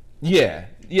 Yeah,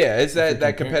 it's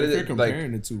that competitive. If you're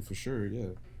comparing the two, for sure,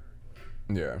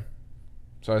 yeah.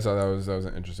 So I thought that was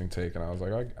an interesting take, and I was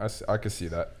like, I could see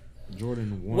that.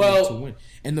 Jordan wanted to win,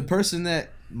 and the person that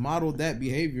modeled that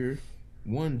behavior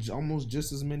won almost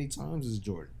just as many times as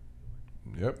Jordan.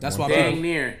 Yep, that's why. Dang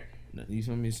near. You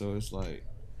feel me? So it's like,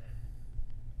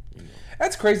 you know.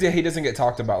 That's crazy that he doesn't get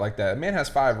talked about like that. A man has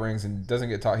 5 rings and doesn't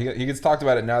get talked. He gets talked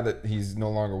about it now that he's no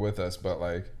longer with us, but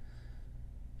like.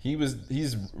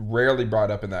 He's rarely brought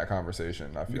up in that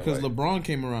conversation. I feel because like. LeBron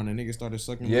came around and niggas started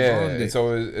sucking. Yeah,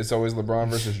 LeBron it's always LeBron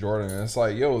versus Jordan, and it's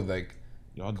like, yo, like,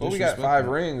 Kobe got 5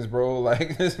 rings, bro.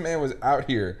 Like, this man was out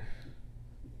here.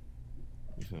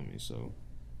 You feel me? So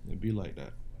it'd be like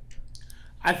that.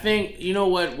 I think you know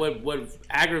what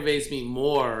aggravates me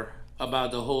more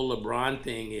about the whole LeBron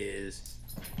thing is,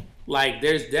 like,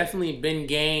 there's definitely been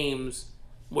games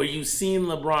where you've seen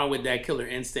LeBron with that killer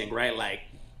instinct, right? Like.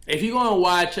 If you go and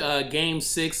watch Game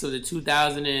 6 of the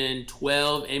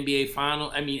 2012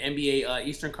 NBA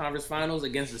Eastern Conference Finals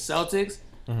against the Celtics,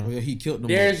 oh yeah, he killed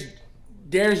them.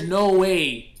 There's no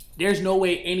way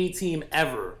any team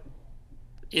ever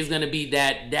is gonna be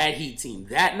that Heat team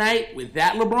that night with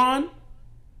that LeBron.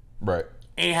 Right,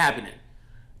 ain't happening.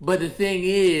 But the thing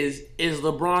is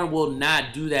LeBron will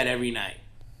not do that every night.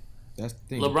 That's the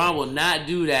thing. LeBron will not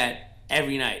do that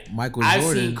every night. I've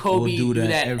seen Kobe do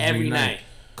that every night.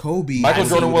 Michael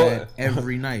Jordan will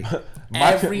every night.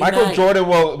 Michael Jordan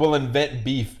will invent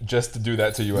beef just to do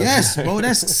that to you. Yes, bro,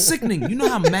 that's sickening. You know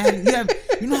how mad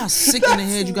you know how sick in the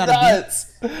head you gotta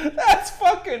be. That's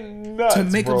fucking nuts. To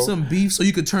make up some beef so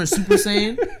you could turn Super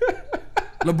Saiyan.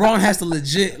 LeBron has to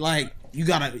legit like you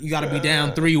gotta be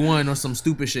down 3-1 or some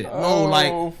stupid shit. No,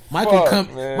 like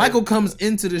Michael comes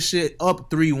into the shit up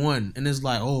 3-1 and it's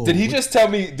like, oh. Did he just tell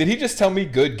me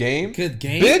good game? Good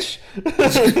game, bitch.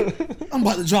 I'm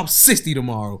about to drop 60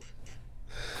 tomorrow.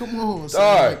 Come on,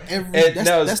 son. Like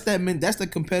that's the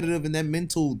competitive and that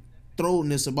mental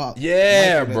throwness about Michael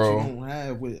that bro. you don't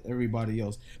have with everybody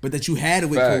else, but that you had it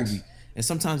with Kobe. And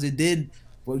sometimes it did.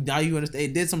 Well, now you understand.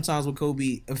 It did sometimes with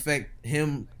Kobe affect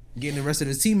him getting the rest of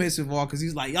his teammates involved because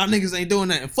he's like, y'all niggas ain't doing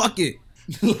that. Fuck it.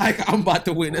 Like, I'm about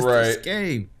to win this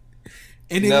game.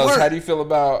 And it worked. How do you feel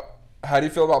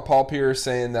about Paul Pierce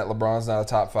saying that LeBron's not a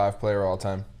top 5 player all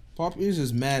time? Paul Pierce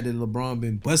is mad that LeBron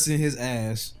been busting his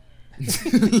ass.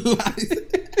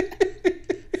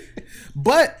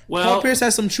 But Paul Pierce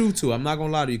has some truth to it. I'm not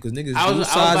gonna lie to you because niggas do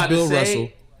size Bill Russell.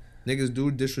 Niggas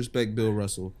do disrespect Bill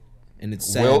Russell, and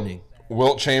it's saddening.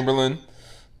 Wilt Chamberlain.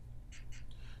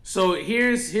 So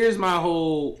here's my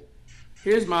whole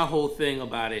thing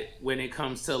about it when it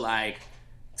comes to like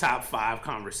top 5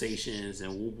 conversations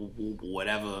and whoop, whoop, whoop,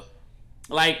 whatever.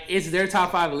 Like, it's their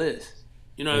top 5 list.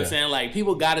 You know what I'm saying? Like,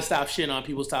 people gotta stop shitting on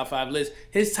people's top 5 list.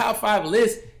 His top 5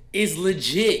 list is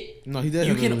legit. No, he does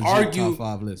have a legit top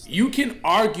 5 list. You can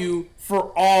argue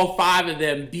for all 5 of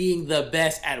them being the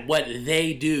best at what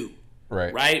they do.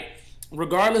 Right?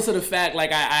 Regardless of the fact,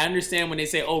 like, I understand when they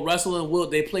say, oh, Russell and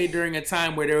Wilt, they played during a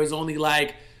time where there was only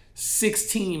like 6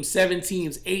 teams, 7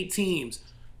 teams, 8 teams.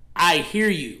 I hear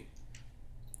you.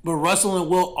 But Russell and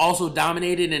Wilt also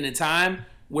dominated in a time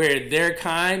where their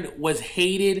kind was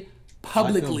hated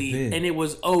publicly and it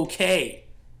was okay.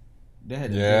 They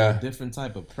had to deal with different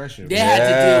type of pressure. They had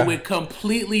to deal with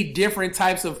completely different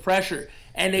types of pressure.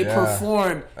 And they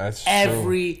performed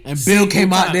every and Bill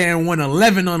came out there and won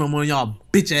 11 on them on y'all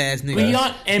bitch ass niggas.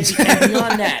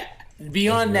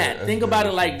 Beyond that, think about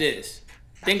it like this.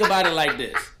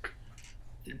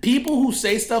 People who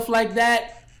say stuff like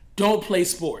that don't play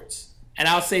sports. And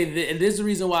I'll say this, and this is the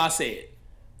reason why I say it.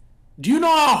 Do you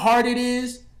know how hard it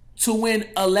is to win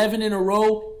 11 in a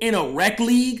row in a rec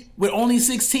league with only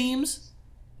 6 teams?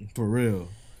 For real.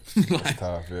 That's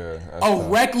tough, yeah.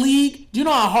 Rec league. Do you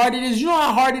know how hard it is? You know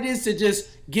how hard it is to just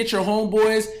get your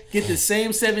homeboys, get the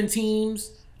same 7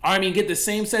 teams. Get the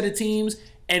same set of teams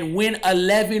and win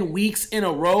 11 weeks in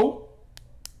a row.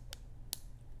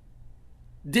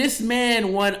 This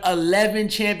man won 11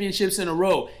 championships in a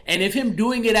row. And if him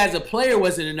doing it as a player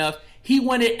wasn't enough, he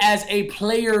won it as a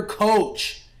player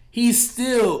coach. He's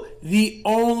still the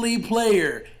only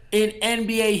player in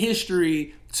NBA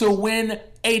history to win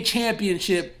a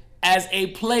championship as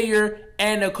a player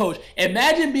and a coach.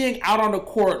 Imagine being out on the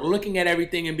court looking at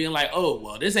everything and being like, oh,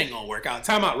 well, this ain't going to work out.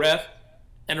 Time out, ref.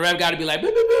 And the ref got to be like,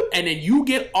 boop, boop, boop. And then you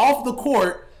get off the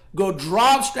court, go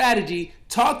drop strategy,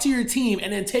 talk to your team,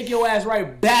 and then take your ass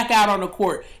right back out on the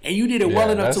court. And you did it well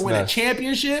enough to win a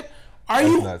championship. Are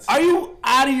you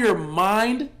out of your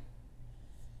mind?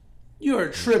 You are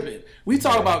tripping. We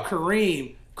talk about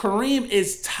Kareem. Kareem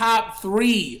is top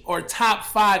 3 or top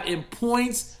 5 in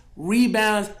points,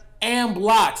 rebounds, and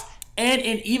blocks. And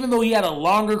even though he had a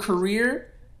longer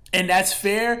career, and that's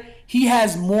fair, he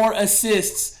has more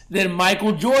assists than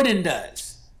Michael Jordan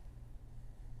does,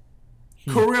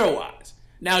 career-wise.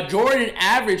 Now, Jordan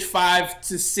averaged 5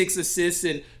 to 6 assists,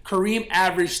 and Kareem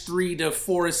averaged 3 to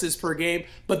 4 assists per game.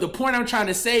 But the point I'm trying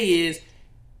to say is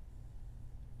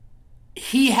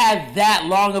he had that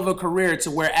long of a career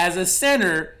to where, as a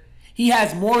center, he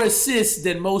has more assists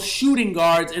than most shooting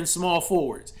guards and small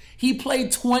forwards. He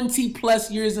played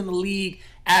 20-plus years in the league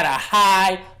at a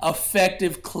high,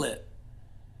 effective clip.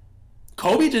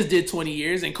 Kobe just did 20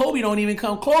 years, and Kobe don't even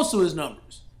come close to his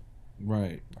numbers.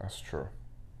 Right. That's true.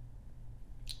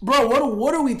 Bro,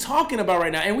 what are we talking about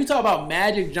right now? And we talk about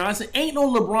Magic Johnson. Ain't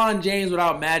no LeBron James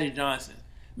without Magic Johnson.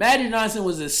 Magic Johnson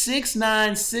was a 6'9",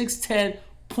 6'10"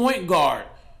 point guard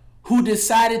who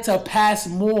decided to pass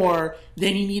more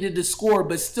than he needed to score,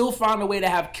 but still found a way to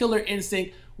have killer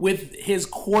instinct with his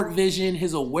court vision,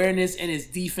 his awareness, and his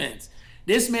defense.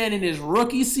 This man in his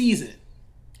rookie season,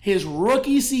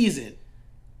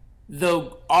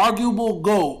 the arguable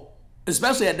GOAT,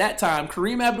 especially at that time,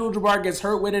 Kareem Abdul-Jabbar gets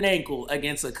hurt with an ankle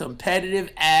against a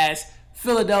competitive-ass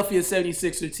Philadelphia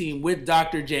 76er team with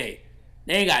Dr. J.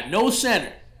 They ain't got no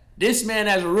center. This man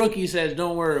as a rookie says,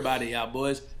 don't worry about it, y'all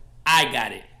boys. I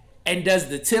got it. And does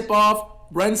the tip-off,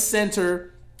 runs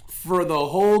center for the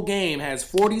whole game, has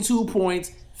 42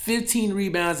 points, 15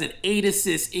 rebounds, and 8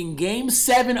 assists in Game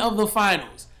 7 of the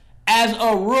finals as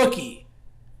a rookie.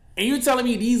 And you're telling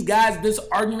me these guys, this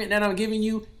argument that I'm giving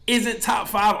you isn't top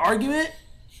 5 argument?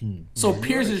 So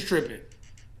Pierce is tripping.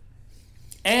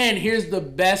 And here's the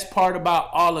best part about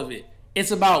all of it. It's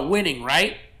about winning,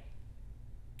 right?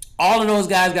 All of those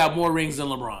guys got more rings than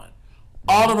LeBron.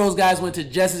 All of those guys went to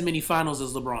just as many finals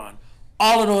as LeBron.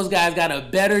 All of those guys got a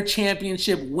better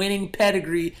championship winning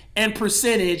pedigree and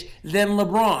percentage than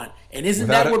LeBron. And isn't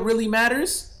that what really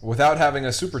matters? Without having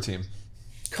a super team.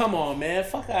 Come on, man.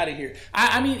 Fuck out of here.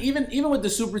 I mean, even with the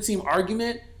super team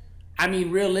argument, I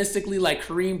mean, realistically, like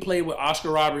Kareem played with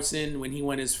Oscar Robertson when he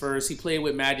won his first. He played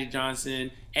with Magic Johnson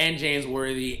and James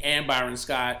Worthy and Byron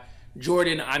Scott.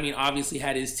 Jordan, I mean, obviously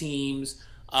had his teams.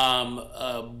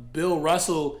 Bill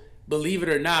Russell, believe it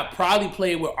or not, probably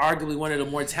played with arguably one of the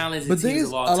more talented teams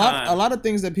of all time. A lot of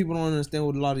things that people don't understand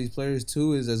with a lot of these players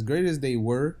too is, as great as they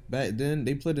were back then,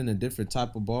 they played in a different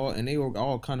type of ball, and they were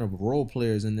all kind of role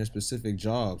players in their specific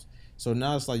jobs. So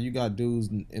now it's like you got dudes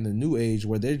in the new age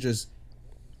where they're just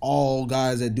all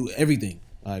guys that do everything.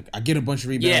 Like, I get a bunch of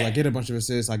rebounds, I get a bunch of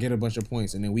assists, I get a bunch of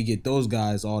points, and then we get those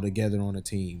guys all together on a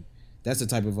team. That's the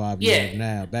type of vibe you have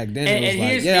now. Back then, it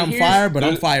was like, I'm fired, but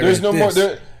I'm fired.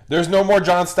 There's no more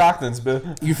John Stocktons, Bill.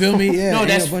 You feel me? Yeah. No,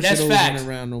 that's a bunch of those facts. running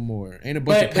around no more. Ain't a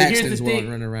bunch of Paxtons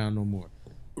running around no more.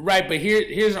 Right, but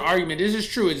here's an argument. This is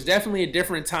true. It's definitely a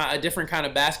different time, a different kind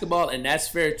of basketball, and that's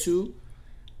fair too.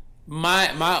 My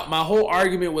whole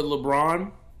argument with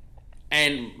LeBron,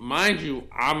 and mind you,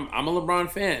 I'm a LeBron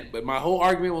fan, but my whole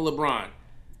argument with LeBron,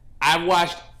 I've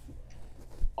watched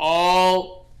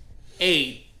all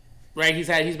 8. Right, he's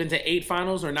been to 8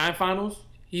 finals or 9 finals.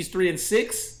 He's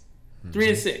 3-6,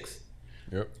 3-6.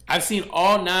 Yep. I've seen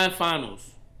all 9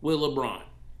 finals with LeBron.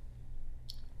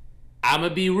 I'm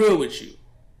gonna be real with you.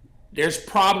 There's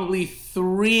probably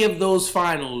 3 of those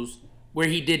finals where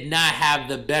he did not have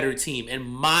the better team, in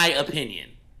my opinion.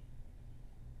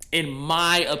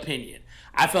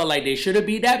 I felt like they should have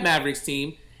beat that Mavericks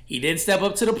team. He didn't step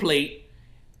up to the plate.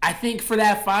 I think for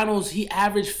that finals, he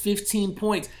averaged 15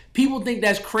 points. People think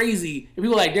that's crazy. And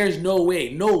people are like, there's no way.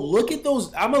 No, look at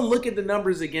those. I'm going to look at the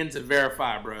numbers again to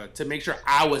verify, bro, to make sure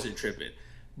I wasn't tripping.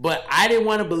 But I didn't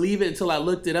want to believe it until I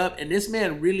looked it up. And this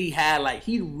man really had, like,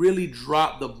 he really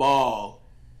dropped the ball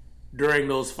during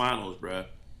those finals, bro.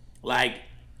 Like,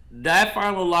 that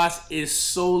final loss is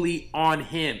solely on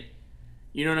him.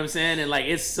 You know what I'm saying? And like,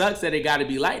 it sucks that it got to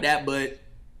be like that, but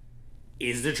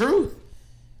it's the truth.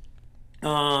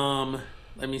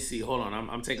 Let me see. Hold on.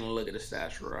 I'm taking a look at the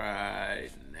stats right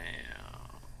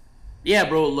now. Yeah,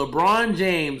 bro. LeBron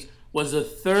James was the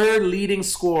third leading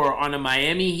scorer on the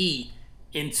Miami Heat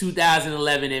in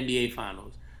 2011 NBA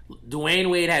Finals. Dwayne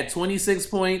Wade had 26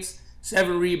 points,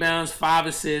 7 rebounds, 5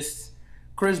 assists.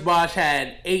 Chris Bosh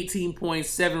had 18 points,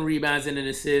 7 rebounds, and an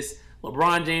assist.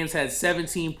 LeBron James had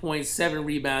 17 points, 7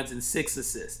 rebounds, and 6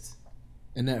 assists.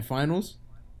 In that finals?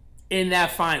 In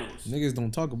that finals. Niggas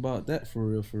don't talk about that for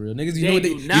real. Niggas,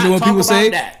 you know what people say?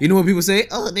 That. You know what people say?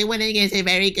 Oh, they went against a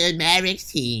very good Mavericks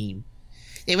team.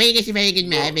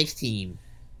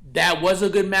 That was a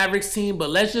good Mavericks team, but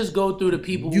let's just go through the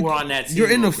people who were on that team.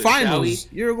 You're in the finals.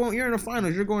 You're in the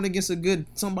finals. You're going against a good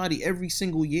somebody every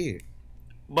single year.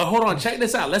 But hold on, check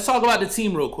this out. Let's talk about the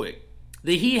team real quick.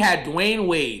 The Heat had Dwayne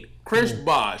Wade, Chris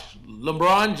Bosh,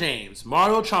 LeBron James,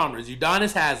 Mario Chalmers,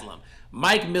 Udonis Haslem,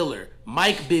 Mike Miller,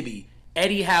 Mike Bibby,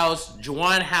 Eddie House,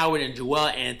 Juwan Howard, and Joel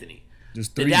Anthony.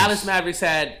 The Dallas Mavericks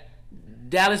had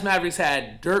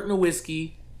Dirk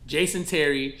Nowitzki, Jason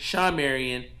Terry, Sean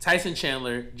Marion, Tyson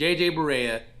Chandler, J.J.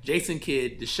 Barea, Jason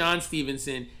Kidd, Deshaun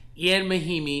Stevenson, Ian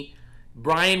Mahimi,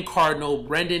 Brian Cardinal,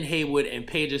 Brendan Haywood, and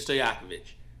Peja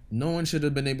Stojakovic. No one should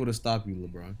have been able to stop you,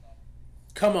 LeBron.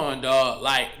 Come on, dog.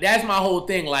 Like, that's my whole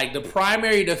thing. Like, the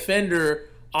primary defender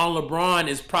on LeBron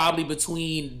is probably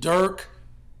between Dirk,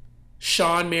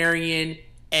 Sean Marion,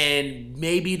 and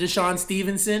maybe Deshaun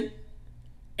Stevenson.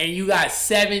 And you got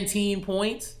 17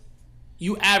 points.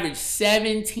 You average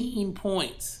 17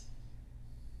 points.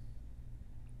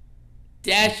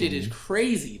 That shit is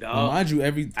crazy, dog. Well, mind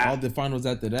you, all the finals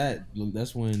after that,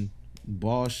 that's when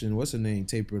Bosh and what's her name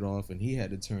tapered off, and he had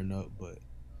to turn up. But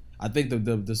I think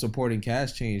the supporting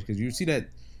cast changed because you see that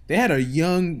they had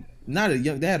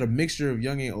they had a mixture of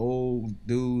young and old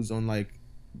dudes on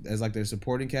as their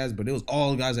supporting cast, but it was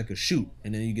all guys that could shoot,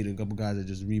 and then you get a couple guys that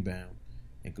just rebound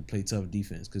and could play tough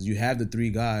defense because you have the 3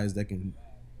 guys that can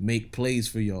make plays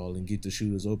for y'all and get the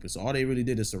shooters open. So all they really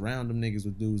did is surround them niggas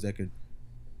with dudes that could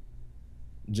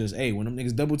just, hey, when them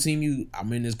niggas double team you,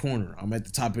 I'm in this corner. I'm at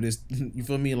the top of this. You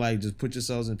feel me? Like, just put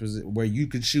yourselves in position where you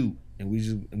could shoot, and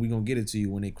we gonna get it to you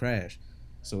when they crash.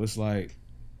 So it's like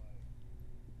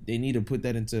they need to put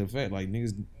that into effect. Like,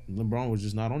 niggas, LeBron was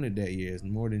just not on it that year. It's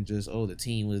more than just, the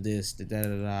team was this,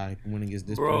 went against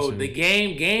this person. Bro, the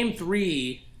game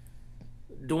 3,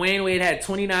 Dwayne Wade had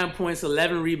 29 points,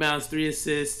 11 rebounds, 3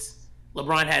 assists.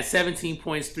 LeBron had 17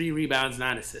 points, 3 rebounds,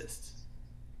 9 assists.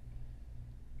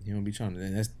 He don't be trying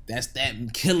to. That's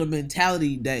that killer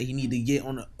mentality that he need to get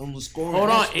on the scoring.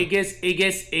 Hold on, it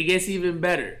gets even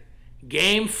better.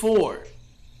 Game 4,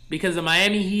 because the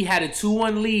Miami Heat had a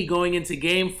 2-1 lead going into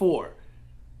Game 4.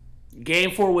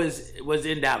 Game 4 was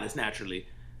in Dallas naturally.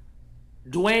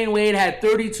 Dwayne Wade had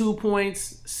 32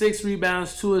 points, 6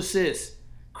 rebounds, 2 assists.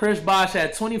 Chris Bosh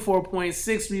had 24 points,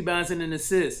 6 rebounds, and an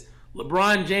assist.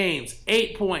 LeBron James,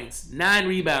 8 points, 9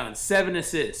 rebounds, 7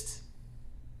 assists.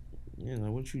 Yeah,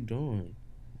 like, what you doing?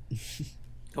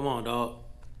 Come on, dog.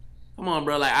 Come on,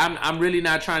 bro. Like, I'm really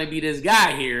not trying to be this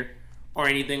guy here or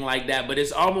anything like that, but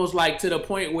it's almost like to the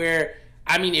point where,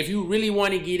 I mean, if you really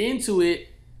want to get into it,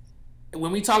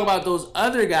 when we talk about those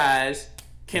other guys,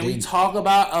 can we talk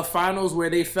about a finals where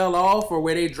they fell off or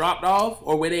where they dropped off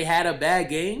or where they had a bad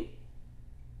game?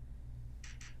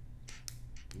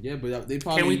 Yeah, but they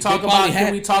probably. Can we talk about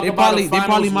the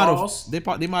finals loss? They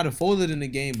might have folded in the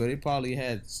game, but they probably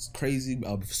had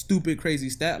stupid, crazy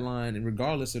stat line, and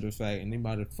regardless of the fact, and they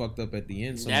might have fucked up at the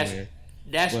end somewhere.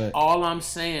 That's all I'm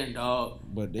saying, dog.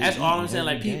 That's all I'm saying.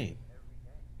 Like,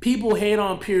 people hate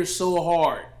on Pierce so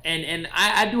hard, and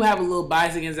I do have a little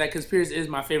bias against that because Pierce is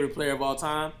my favorite player of all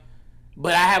time.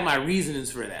 But I have my reasonings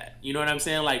for that. You know what I'm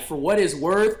saying? Like, for what it's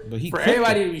worth, for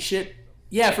everybody to be shit.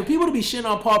 Yeah, for people to be shitting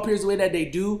on Paul Pierce the way that they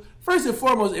do, first and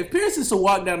foremost, if Pierce is to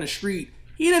walk down the street,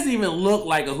 he doesn't even look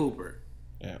like a hooper.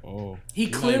 At all. He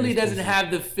clearly doesn't have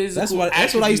the physical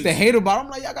That's what I used to hate about him.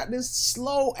 I'm like, y'all got this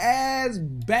slow ass,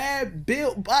 bad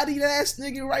built, bodied ass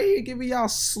nigga right here giving y'all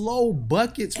slow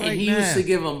buckets right now. And he used to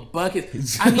give him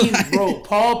buckets. I mean, bro,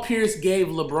 Paul Pierce gave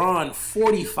LeBron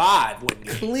 45 one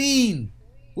game. Clean.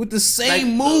 With the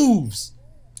same moves.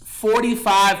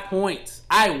 45 points.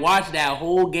 I watched that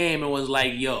whole game and was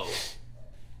like, yo,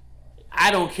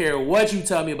 I don't care what you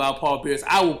tell me about Paul Pierce.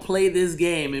 I will play this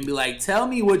game and be like, tell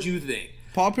me what you think.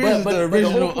 Paul Pierce is the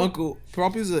original Uncle. Paul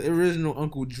Pierce is the original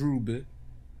Uncle Drew, bitch.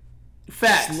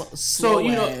 Facts. So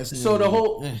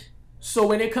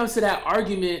when it comes to that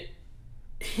argument,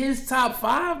 his top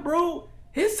 5, bro,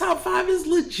 his top 5 is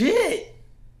legit.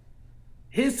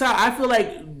 his top. I feel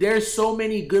like there's so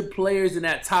many good players in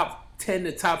that top 10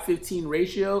 to top 15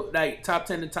 ratio, like top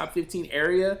 10 to top 15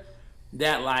 area,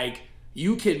 that like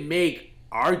you can make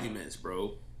arguments,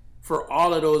 bro, for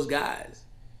all of those guys.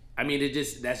 I mean,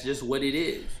 that's just what it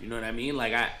is. You know what I mean?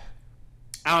 Like I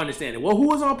understand it. Well, who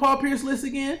was on Paul Pierce's list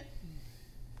again?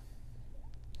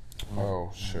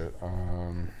 Oh shit.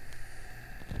 I'm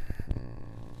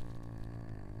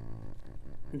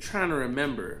trying to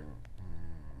remember.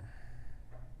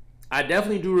 I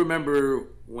definitely do remember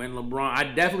when LeBron. I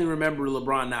definitely remember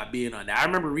LeBron not being on that. I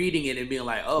remember reading it and being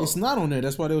like, "Oh, it's not on there."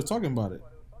 That's why they was talking about it.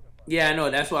 Yeah, I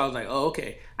know. That's why I was like, "Oh,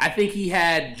 okay." I think he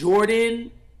had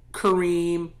Jordan,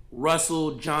 Kareem,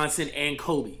 Russell, Johnson, and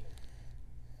Kobe.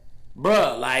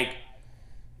 Bruh,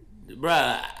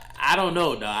 I don't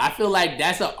know, dog. I feel like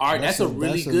that's a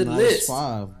really good nice list.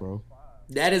 5, bro.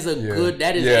 That is a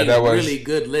really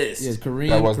good list. Yeah,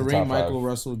 Kareem, Michael,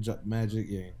 Russell, Magic,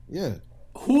 yeah.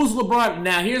 Who's LeBron?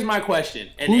 Now here's my question,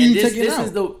 Who you taking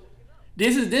out?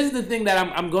 This is the thing that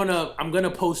I'm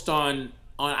gonna post on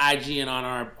IG and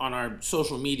on our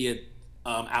social media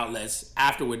outlets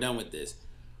after we're done with this.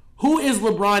 Who is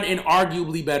LeBron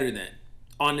inarguably better than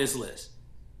on this list?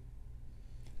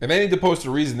 And they need to post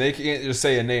a reason. They can't just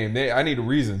say a name. I need a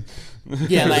reason.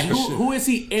 Yeah, like who is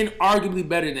he inarguably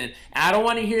better than? And I don't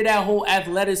want to hear that whole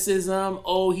athleticism.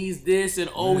 Oh, he's this and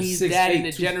he's 6'8", that in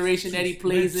the generation that he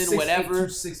plays in, whatever.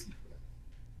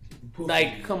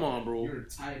 Like, come on, bro.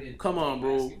 Come on,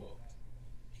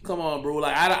 bro.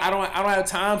 Like, I don't have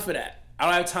time for that. I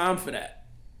don't have time for that.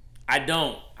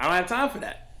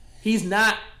 He's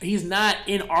not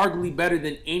inarguably better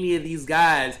than any of these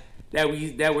guys that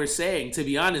we're saying, to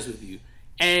be honest with you.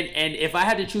 And if I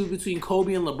had to choose between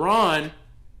Kobe and LeBron,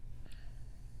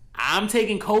 I'm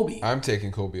taking Kobe. I'm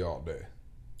taking Kobe all day.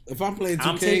 If I'm playing 2K,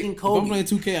 I'm taking Kobe. If I'm playing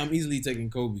 2K, I'm easily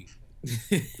taking Kobe.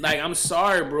 Like, I'm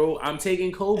sorry, bro. I'm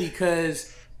taking Kobe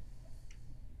because,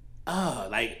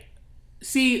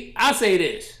 see, I'll say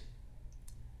this.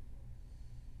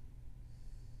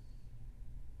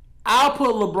 I'll put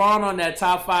LeBron on that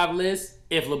top 5 list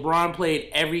if LeBron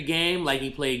played every game like he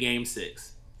played Game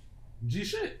 6. G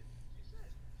shit.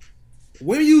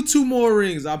 Win you 2 more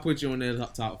rings, I'll put you on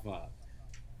that top 5.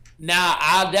 Now,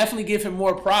 I'll definitely give him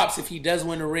more props if he does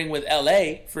win a ring with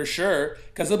LA, for sure.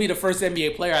 Because he'll be the first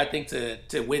NBA player, I think,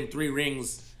 to win 3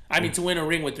 rings. I mean, to win a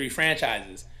ring with 3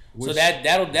 franchises. So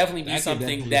that'll definitely be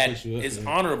something that is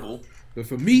honorable. But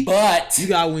for me, you got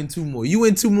to win 2 more. You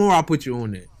win 2 more, I'll put you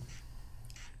on there.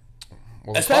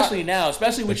 Well, especially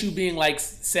with you being like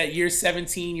set year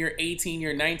 17, year 18,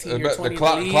 year 19, year 20.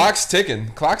 The clock's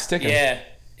ticking. Yeah,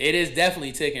 it is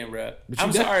definitely ticking, bro.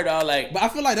 I'm sorry, dog. Like, but I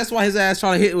feel like that's why his ass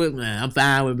trying to hit with, man, I'm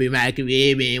fine with my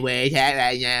career being where it's at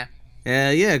right now.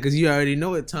 Yeah, because you already know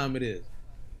what time it is.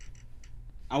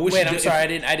 Wait, I'm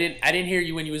sorry. I didn't hear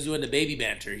you when you was doing the baby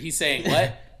banter. He's saying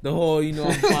what? The whole,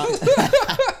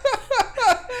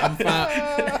 I'm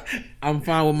fine. I'm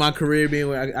fine with my career being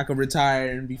where I can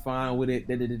retire and be fine with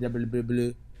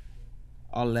it.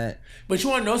 All that. But you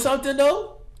want to know something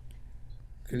though?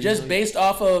 Just based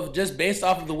off of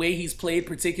the way he's played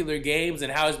particular games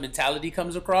and how his mentality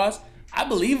comes across, I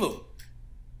believe him.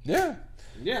 Yeah.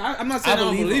 Yeah, I'm not saying I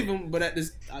don't believe him, but at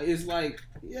this, it's like,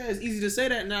 yeah, it's easy to say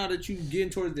that now that you getting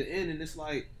towards the end, and it's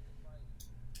like,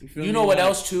 you know what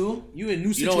else too? You in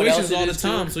new situations all the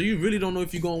time, so you really don't know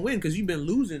if you're gonna win because you've been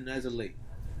losing as of late.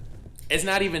 It's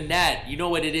not even that. You know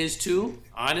what it is too?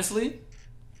 Honestly,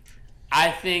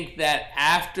 I think that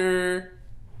after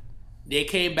they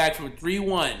came back from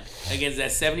 3-1 against that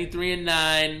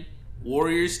 73-9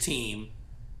 Warriors team,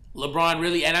 LeBron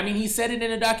really, and I mean, he said it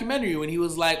in a documentary when he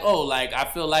was like, "Oh, like I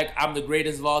feel like I'm the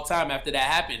greatest of all time." After that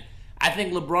happened, I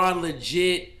think LeBron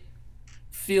legit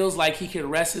feels like he can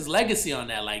rest his legacy on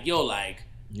that. Like, yo, like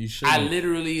I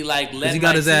literally like let he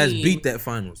got his ass beat that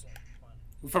finals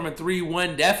from a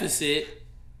 3-1 deficit,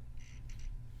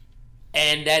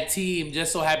 and that team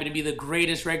just so happened to be the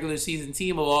greatest regular season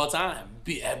team of all time,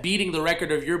 beating the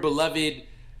record of your beloved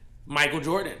Michael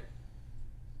Jordan.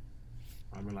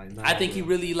 I think he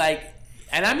really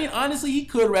and I mean, honestly, he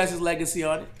could rest his legacy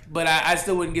on it, but I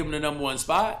still wouldn't give him the number 1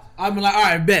 spot. I'd be like, all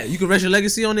right, bet you can rest your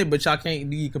legacy on it, but y'all can't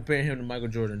be comparing him to Michael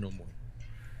Jordan no more.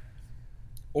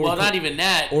 Well, not even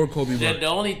that. Or Kobe Bryant. The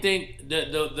only thing,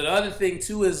 the other thing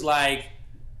too is like,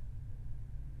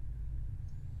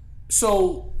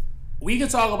 so we could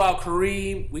talk about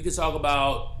Kareem. We could talk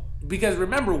about, because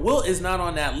remember, Wilt is not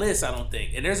on that list, I don't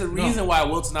think, and there's a reason why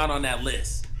Wilt's not on that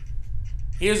list.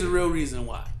 Here's the real reason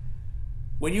why.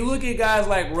 When you look at guys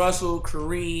like Russell,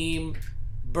 Kareem,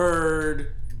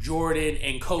 Bird, Jordan,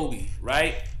 and Kobe,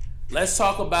 right? Let's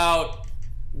talk about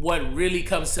what really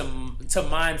comes to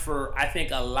mind for, I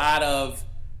think, a lot of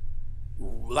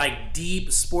like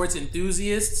deep sports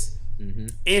enthusiasts.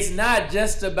 It's not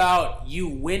just about you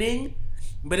winning,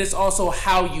 but it's also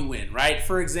how you win, right?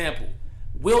 For example,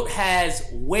 Wilt has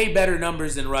way better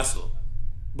numbers than Russell,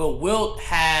 but Wilt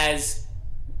has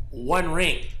 1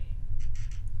 ring.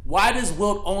 Why does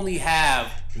Wilt only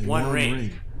have one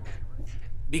ring?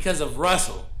 Because of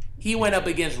Russell. He went up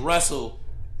against Russell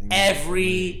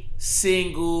every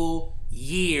single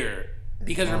year.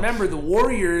 Because remember, the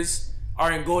Warriors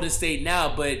are in Golden State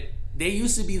now, but they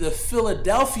used to be the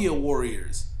Philadelphia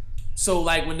Warriors. So,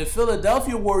 like, when the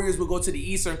Philadelphia Warriors would go to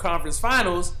the Eastern Conference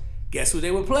Finals, guess who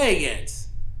they would play against?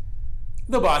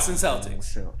 The Boston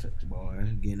Celtics.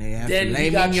 Then he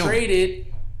got traded.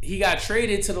 He got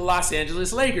traded to the Los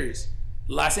Angeles Lakers.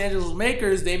 Los Angeles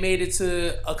Lakers, they made it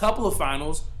to a couple of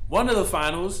finals. One of the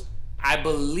finals, I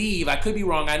believe, I could be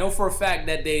wrong, I know for a fact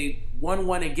that they won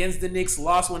one against the Knicks,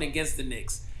 lost one against the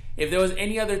Knicks. If there was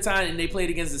any other time and they played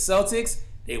against the Celtics,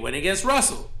 they went against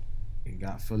Russell. And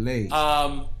got filleted.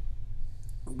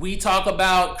 We talk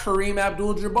about Kareem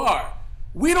Abdul-Jabbar.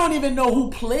 We don't even know who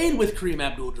played with Kareem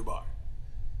Abdul-Jabbar.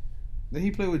 Did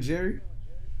he play with Jerry?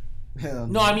 Hell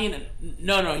no. I mean,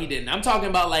 no, he didn't. I'm talking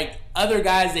about like other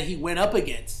guys that he went up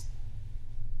against.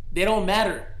 They don't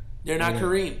matter. They're not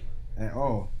Kareem at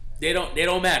all. They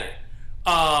don't matter.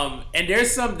 And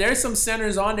there's some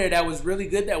centers on there that was really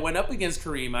good that went up against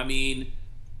Kareem. I mean,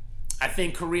 I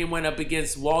think Kareem went up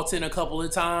against Walton a couple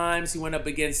of times. He went up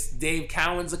against Dave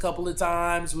Cowens a couple of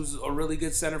times, who's a really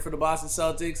good center for the Boston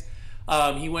Celtics.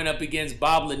 He went up against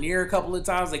Bob Lanier a couple of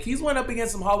times. Like, he's went up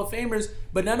against some Hall of Famers,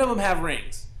 but none of them have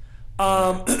rings.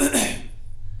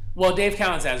 Well, Dave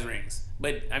Cowens has rings,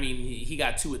 but I mean, he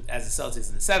got 2 as the Celtics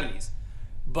in the 70s.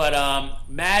 But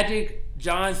Magic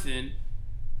Johnson,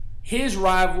 his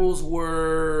rivals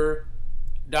were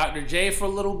Dr. J for a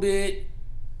little bit.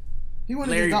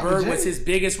 Larry Bird was his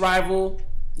biggest rival.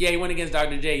 Yeah, he went against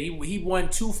Dr. J. He won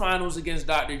 2 finals against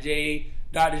Dr. J.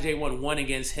 Dr. J won 1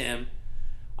 against him.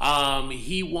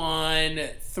 He won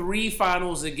 3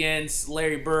 finals against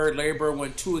Larry Bird. Larry Bird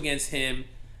won 2 against him.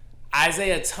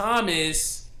 Isaiah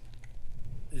Thomas,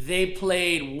 they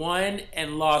played 1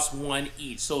 and lost 1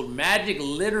 each. So Magic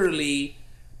literally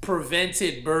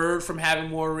prevented Bird from having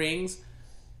more rings,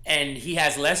 and he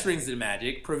has less rings than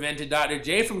Magic. Prevented Dr.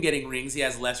 J from getting rings. He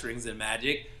has less rings than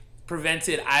Magic.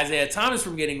 Prevented Isaiah Thomas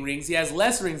from getting rings. He has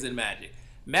less rings than Magic.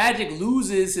 Magic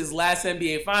loses his last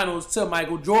NBA Finals to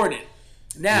Michael Jordan.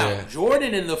 Now,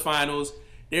 Jordan in the finals,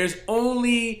 there's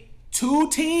only 2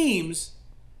 teams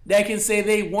that can say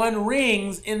they won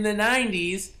rings in the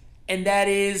 90s, and that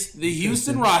is the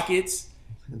Houston Rockets.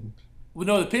 Well,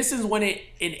 no, the Pistons won it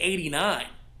in 89,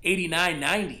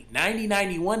 90.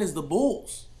 90-91 is the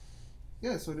Bulls.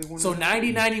 Yeah, so they won. So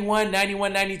 90-91,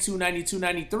 91-92,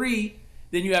 92-93.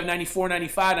 Then you have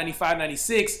 94-95,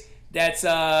 95-96. That's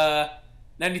 93-94,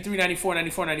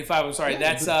 94-95. I'm sorry.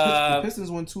 That's the Pistons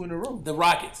won 2 in a row. The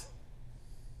Rockets.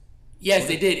 Yes,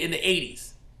 they did in the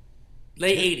 80s.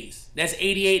 Late 80s. That's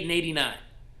 88 and 89.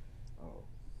 Oh.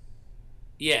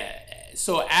 Yeah.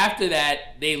 So after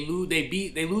that, they lose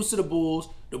to the Bulls.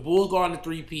 The Bulls go on the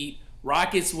 3-peat.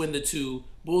 Rockets win the 2.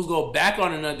 Bulls go back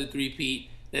on another 3-peat.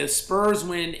 The Spurs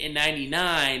win in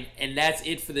 99, and that's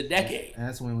it for the decade. And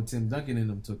that's when Tim Duncan and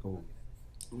them took over.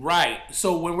 Right.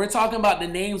 So when we're talking about the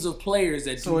names of players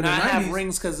that do not have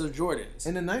rings because of Jordans.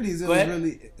 In the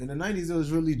 90s, it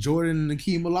was really Jordan and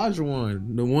Hakeem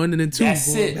Olajuwon, the 1 and the 2.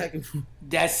 That's it. Back and forth.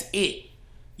 That's it.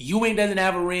 Ewing doesn't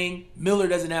have a ring. Miller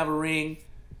doesn't have a ring.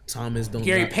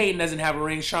 Gary Payton doesn't have a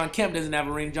ring. Sean Kemp doesn't have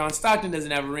a ring. John Stockton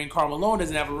doesn't have a ring. Karl Malone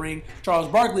doesn't have a ring. Charles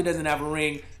Barkley doesn't have a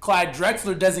ring. Clyde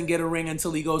Drexler doesn't get a ring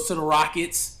until he goes to the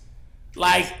Rockets.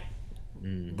 Like,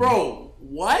 bro,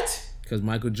 what? Because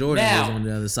Michael Jordan was on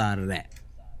the other side of that.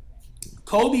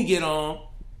 Kobe get on.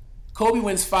 Kobe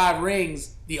wins 5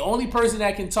 rings. The only person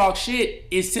that can talk shit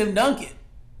is Tim Duncan.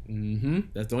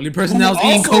 That's the only person that was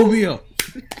eating Kobe up.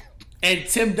 And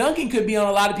Tim Duncan could be on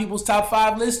a lot of people's top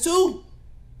 5 list too.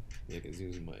 Yeah, because he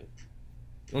was money.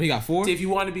 Oh, he got 4? If you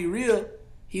want to be real,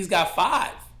 he's got 5.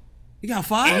 He got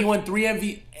 5? And he won 3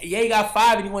 MVP. Yeah, he got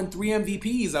 5 and he won 3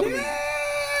 MVPs, I believe. Yeah,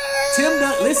 Tim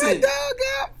Duncan, listen. My dog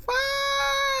got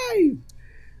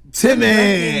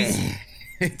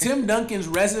 5. Tim Duncan's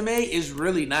resume is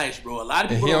really nice, bro. A lot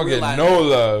of people don't get realize no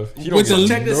love. He don't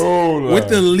get no love. With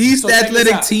the least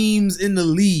athletic teams in the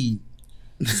league.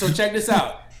 So check this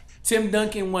out. Tim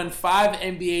Duncan won 5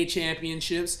 NBA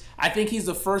championships. I think he's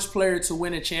the first player to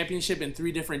win a championship in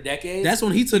 3 different decades. That's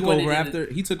when he took over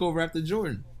after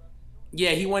Jordan.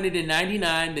 Yeah, he won it in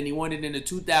 99, then he won it in the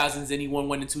 2000s, then he won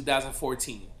one in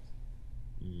 2014.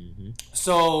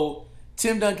 So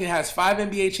Tim Duncan has 5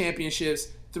 NBA championships,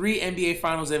 3 NBA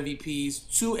Finals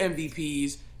MVPs, 2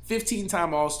 MVPs,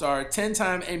 15-time All-Star,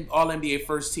 10-time All-NBA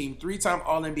first team, 3-time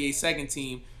All-NBA second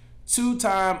team,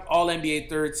 2-time All-NBA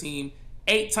third team,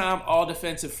 8-time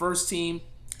All-Defensive first team,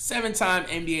 7-time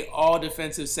NBA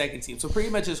All-Defensive second team. So pretty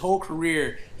much his whole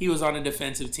career, he was on a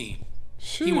defensive team.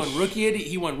 Sheesh. He won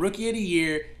Rookie of the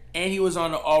Year, and he was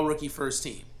on the All-Rookie first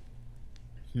team.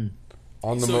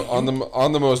 On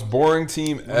the most boring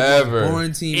team ever.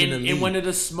 Boring team in one of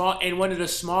the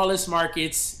smallest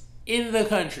markets in the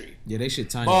country. Yeah, they shit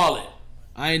tiny. Balling.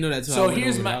 I didn't know that. So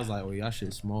here's my. I was like, well, y'all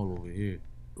shit small over here.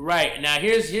 Right now,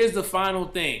 here's the final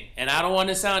thing, and I don't want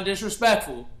to sound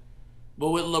disrespectful, but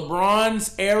with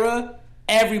LeBron's era,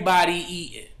 everybody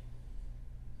eating.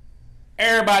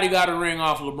 Everybody got a ring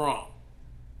off LeBron.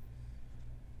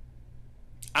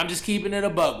 I'm just keeping it a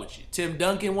bug with you. Tim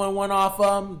Duncan won one off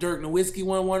him. Dirk Nowitzki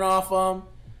won one off him.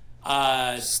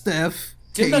 Steph.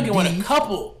 Tim KD. Duncan won a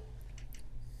couple.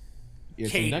 Yeah,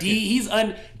 KD's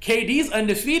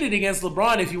undefeated against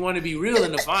LeBron if you want to be real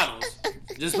in the finals.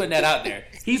 Just putting that out there.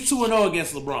 He's 2-0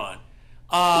 against LeBron.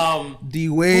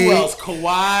 D-Wade. Who else?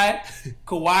 Kawhi.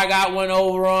 Kawhi got one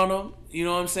over on him. You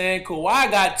know what I'm saying? Kawhi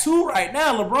got 2 right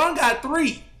now. LeBron got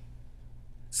 3.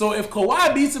 So if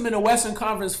Kawhi beats him in the Western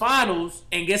Conference Finals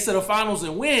and gets to the finals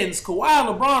and wins, Kawhi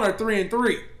and LeBron are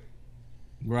 3-3.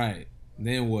 Right.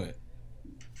 Then what?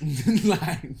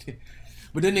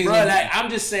 But then bro, I'm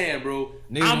just saying, bro.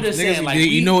 I'm just saying, like,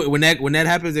 you know, when that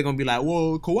happens, they're gonna be like,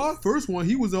 well, Kawhi first one,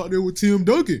 he was out there with Tim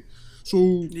Duncan,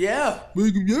 so yeah.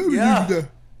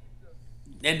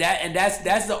 And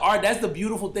that's the art. That's the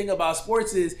beautiful thing about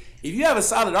sports is if you have a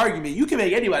solid argument, you can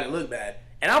make anybody look bad.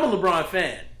 And I'm a LeBron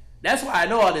fan. That's why I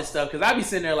know all this stuff because I be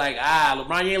sitting there like,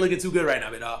 LeBron, you ain't looking too good right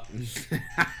now, big dog.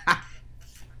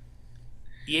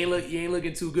 You ain't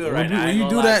looking too good right now. When you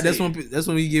do that,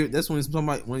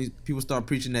 when people start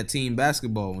preaching that team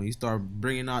basketball. When you start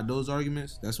bringing out those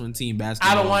arguments, that's when team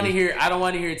basketball. I don't want to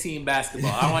hear team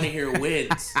basketball. I want to hear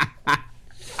wins.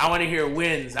 I want to hear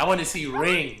wins. I want to see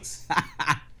rings.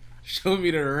 Show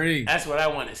me the ring. That's what I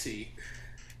want to see.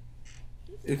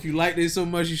 If you like this so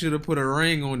much, you should have put a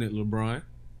ring on it, LeBron.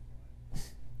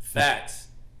 Facts.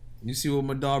 You see what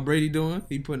my dog Brady doing?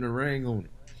 He putting a ring on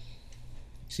it.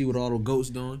 See what all the goats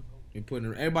doing?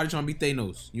 Everybody trying to be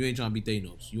Thanos. You ain't trying to be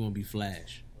Thanos. You want to be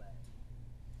Flash.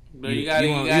 But you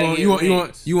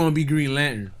want to be Green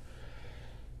Lantern.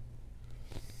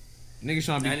 Niggas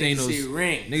trying to be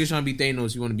Thanos. Niggas trying to be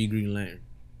Thanos. You want to be Green Lantern.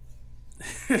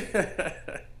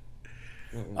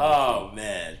 Oh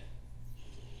man,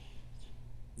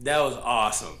 that was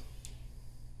awesome.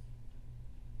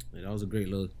 Man, that was a great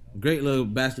little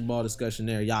basketball discussion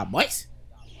there, y'all boys.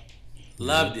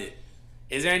 Loved it.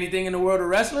 Is there anything in the world of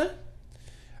wrestling?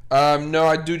 No,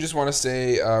 I do just want to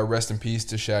say rest in peace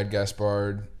to Shad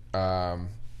Gaspard,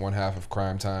 one half of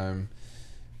Crime Time.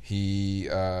 He,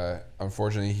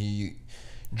 unfortunately, he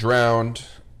drowned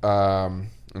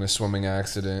in a swimming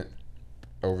accident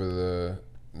over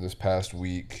this past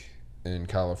week in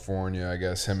California. I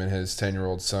guess him and his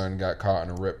 10-year-old son got caught in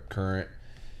a rip current,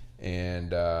 and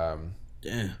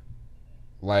damn.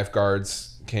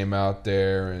 Lifeguards came out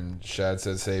there, and Shad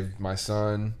said, "Save my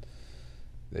son."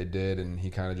 They did, and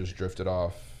he kind of just drifted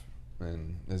off,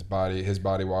 and his body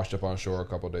washed up on shore a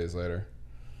couple days later.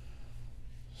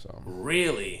 So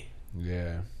really,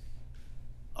 yeah.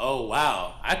 Oh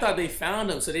wow! I thought they found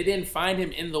him, so they didn't find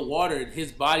him in the water.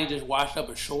 His body just washed up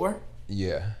ashore.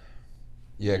 Yeah,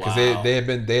 because they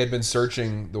had been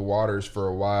searching the waters for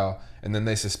a while, and then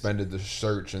they suspended the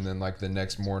search, and then like the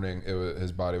next morning,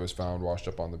 his body was found washed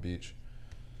up on the beach.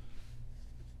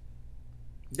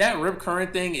 That rip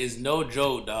current thing is no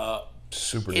joke, dog.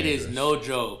 Super dangerous. It is no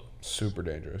joke. Super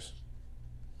dangerous.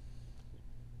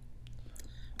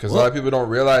 Because a lot of people don't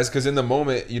realize, because in the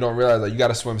moment, you don't realize that you got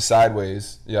to swim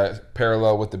sideways,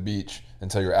 parallel with the beach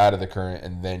until you're out of the current,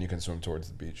 and then you can swim towards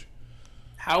the beach.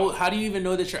 How do you even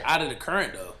know that you're out of the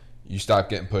current, though? You stop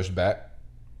getting pushed back.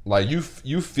 Like, you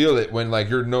feel it when, like,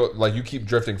 you keep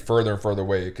drifting further and further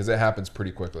away, because it happens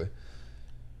pretty quickly.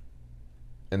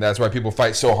 And that's why people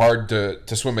fight so hard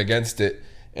to swim against it,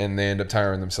 and they end up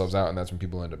tiring themselves out, and that's when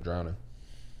people end up drowning.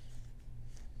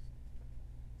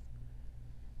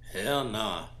 Hell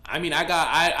nah. I mean,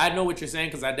 I know what you're saying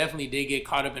because I definitely did get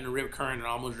caught up in the rip current and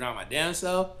almost drowned my damn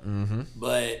self. Mm-hmm.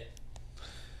 But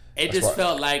it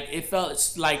felt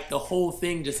like the whole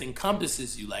thing just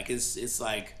encompasses you. Like it's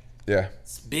like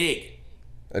it's big.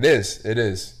 It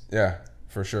is. Yeah,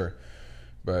 for sure.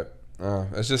 But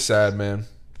it's just sad, man.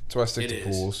 That's why I stick to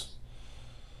pools.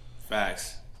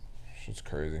 Facts. It's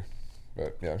crazy.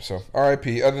 But yeah, so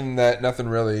R.I.P. Other than that, nothing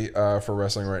really for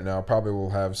wrestling right now. Probably we'll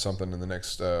have something in the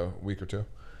next week or two.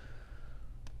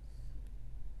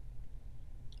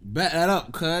 Bet that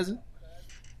up, cousin.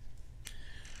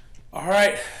 All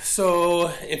right,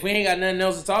 so if we ain't got nothing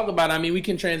else to talk about, I mean, we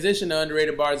can transition to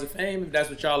underrated bars of fame if that's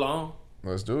what y'all are on.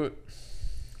 Let's do it.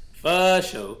 For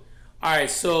sure. All right,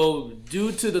 so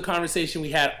due to the conversation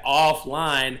we had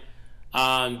offline,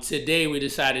 today we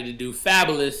decided to do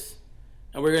Fabulous,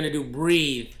 and we're going to do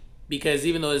Breathe, because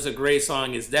even though it's a great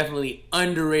song, it's definitely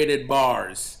underrated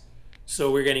bars.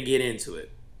 So we're going to get into it.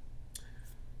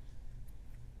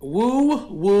 Woo,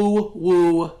 woo,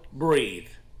 woo, breathe.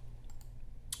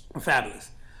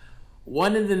 Fabulous.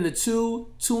 1 and then the 2,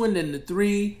 2 and then the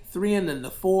 3, 3 and then the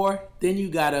 4, then you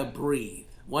gotta breathe.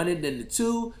 1 and then the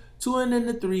 2, 2 and then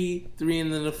the 3, 3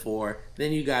 and then the 4,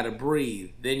 then you gotta breathe.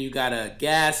 Then you gotta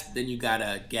gasp, then you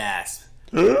gotta gasp.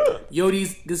 Yo,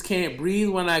 this can't breathe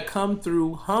when I come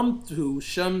through, hum through,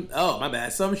 some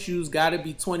shoes gotta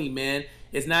be 20, man.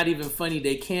 It's not even funny,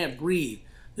 they can't breathe.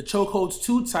 The choke holds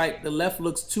too tight, the left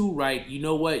looks too right. You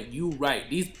know what? You right.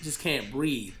 These just can't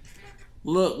breathe.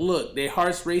 Look, their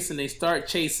hearts racing, they start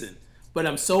chasing. But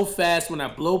I'm so fast when I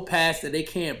blow past that they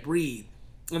can't breathe.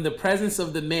 In the presence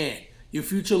of the man, your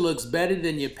future looks better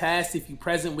than your past. If you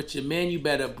present with your man, you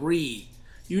better breathe.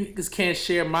 You niggas can't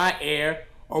share my air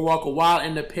or walk a while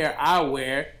in the pair I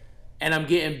wear. And I'm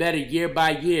getting better year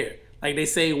by year, like they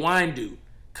say wine do.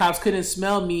 Cops couldn't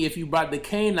smell me if you brought the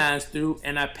canines through,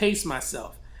 and I pace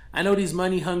myself. I know these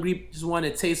money hungry just want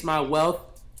to taste my wealth,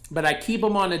 but I keep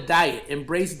them on a diet,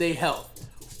 embrace their health.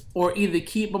 Or either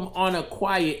keep them on a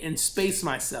quiet and space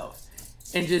myself.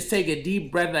 And just take a deep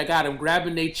breath. I got them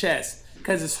grabbing their chest.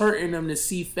 Cause it's hurting them to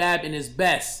see Fab in his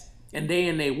best. And they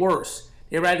in their worst.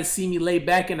 They rather see me lay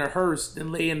back in a hearse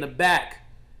than lay in the back.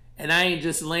 And I ain't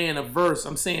just laying a verse.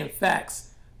 I'm saying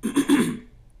facts.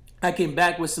 I came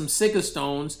back with some sicker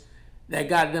stones that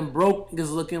got them broke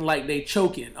niggas looking like they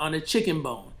choking on a chicken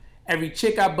bone. Every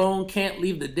chick I bone can't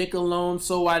leave the dick alone.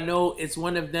 So I know it's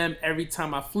one of them every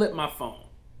time I flip my phone.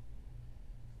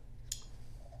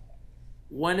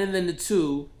 1 and then the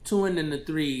 2, 2 and then the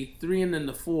 3, 3 and then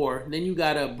the 4, then you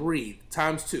gotta breathe,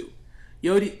 times 2.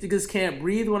 Yo, these niggas can't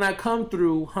breathe when I come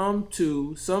through, hum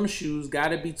to, some shoes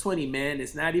gotta be 20, man,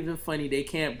 it's not even funny, they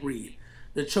can't breathe.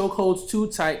 The choke holds too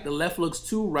tight, the left looks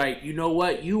too right, you know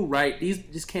what, you right, these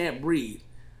just can't breathe.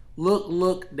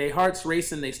 Look, they hearts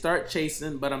racing, they start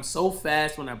chasing, but I'm so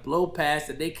fast when I blow past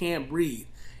that they can't breathe.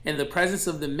 In the presence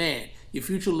of the man, your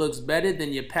future looks better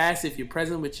than your past, if you're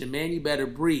present with your man, you better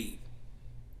breathe.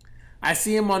 I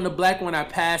see him on the black when I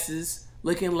passes,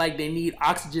 looking like they need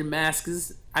oxygen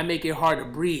masks. I make it hard to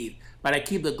breathe, but I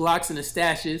keep the Glocks in the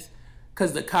stashes,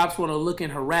 cause the cops wanna look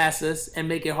and harass us and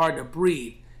make it hard to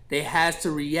breathe. They has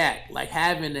to react, like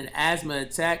having an asthma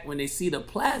attack when they see the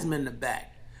plasma in the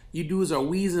back. You dudes are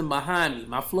wheezing behind me.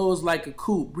 My flow is like a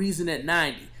coupe, breezing at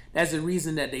 90. That's the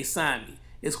reason that they signed me.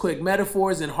 It's quick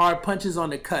metaphors and hard punches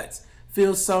on the cuts.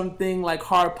 Feels something like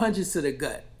hard punches to the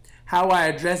gut. How I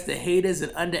address the haters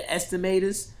and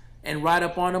underestimators and ride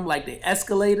up on them like they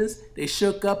escalators. They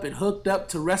shook up and hooked up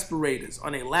to respirators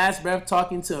on their last breath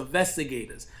talking to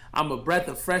investigators. I'm a breath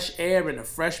of fresh air and a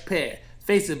fresh pair.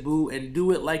 Face it, boo, and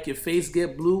do it like your face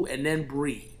get blue and then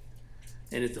breathe.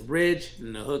 And it's the bridge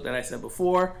and the hook that I said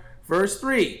before. Verse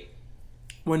 3.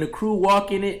 When the crew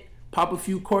walk in it, pop a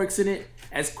few corks in it,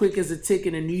 as quick as a tick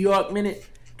in a New York minute.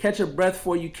 Catch a breath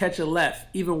before you catch a left.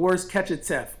 Even worse, catch a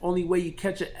tef. Only way you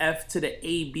catch a F to the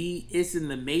AB is in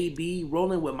the maybe.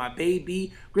 Rolling with my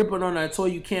baby. Gripping on a toy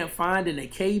you can't find in a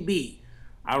KB.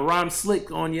 I rhyme slick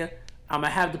on you. I'ma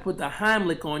have to put the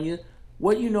Heimlich on you.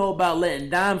 What you know about letting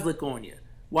dimes lick on you?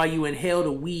 While you inhale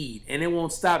the weed. And it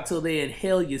won't stop till they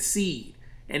inhale your seed.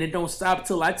 And it don't stop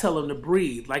till I tell them to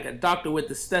breathe. Like a doctor with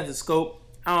the stethoscope.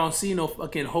 I don't see no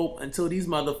fucking hope until these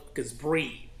motherfuckers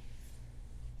breathe.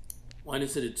 1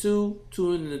 into the 2,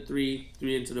 2 into the 3,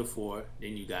 3 into the 4,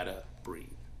 then you gotta breathe.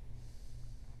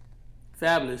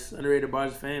 Fabulous, underrated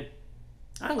bars of fame.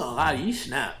 I ain't gonna lie, you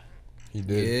snap. He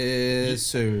did. Yes,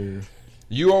 sir.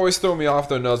 You always throw me off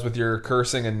though, Nuz, with your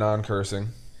cursing and non-cursing.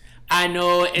 I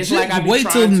know, it's Just like I be wait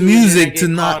trying till to music to get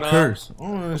not caught curse.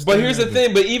 But here's the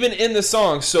thing. But even in the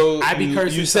song, so I be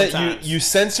cursing you said sometimes. you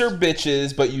censor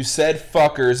bitches, but you said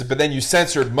fuckers, but then you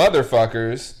censored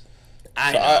motherfuckers.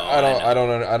 I So know,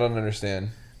 I don't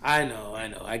understand. I know.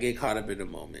 I get caught up in the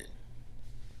moment.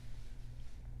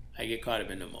 I'm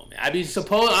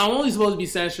only supposed to be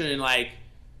censoring like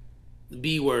the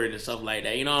B word and stuff like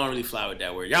that. You know, I don't really fly with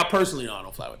that word. Y'all personally know I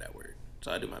don't fly with that word.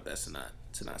 So I do my best to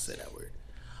not say that word.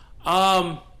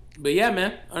 But yeah,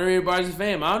 man, underrated bars of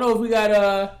fame. I don't know if we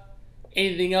got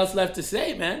anything else left to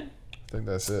say, man? I think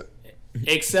that's it.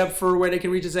 Except for where they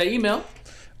can reach us at email.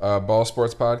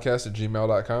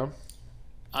 Ballsportspodcast@gmail.com.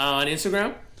 On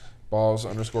Instagram.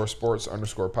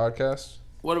 Balls_sports_podcast.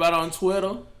 What about on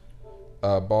Twitter?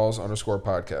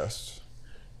 Balls_podcast.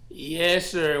 Yes,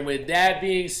 sir. And with that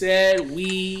being said,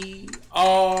 we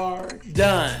are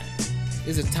done.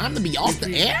 Is it time to be off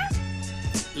the air?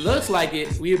 Looks like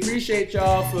it. We appreciate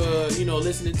y'all for,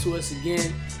 listening to us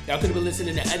again. Y'all could have been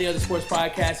listening to any other sports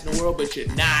podcast in the world, but you're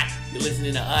not. You're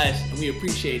listening to us, and we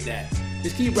appreciate that.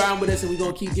 Just keep riding with us, and we're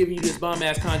going to keep giving you this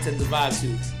bomb-ass content to vibe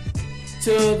to.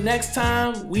 Till next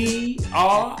time, we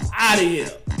are out of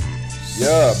here.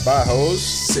 Yeah, bye, hoes.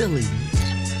 Silly.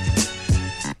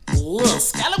 Little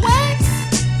scallywag.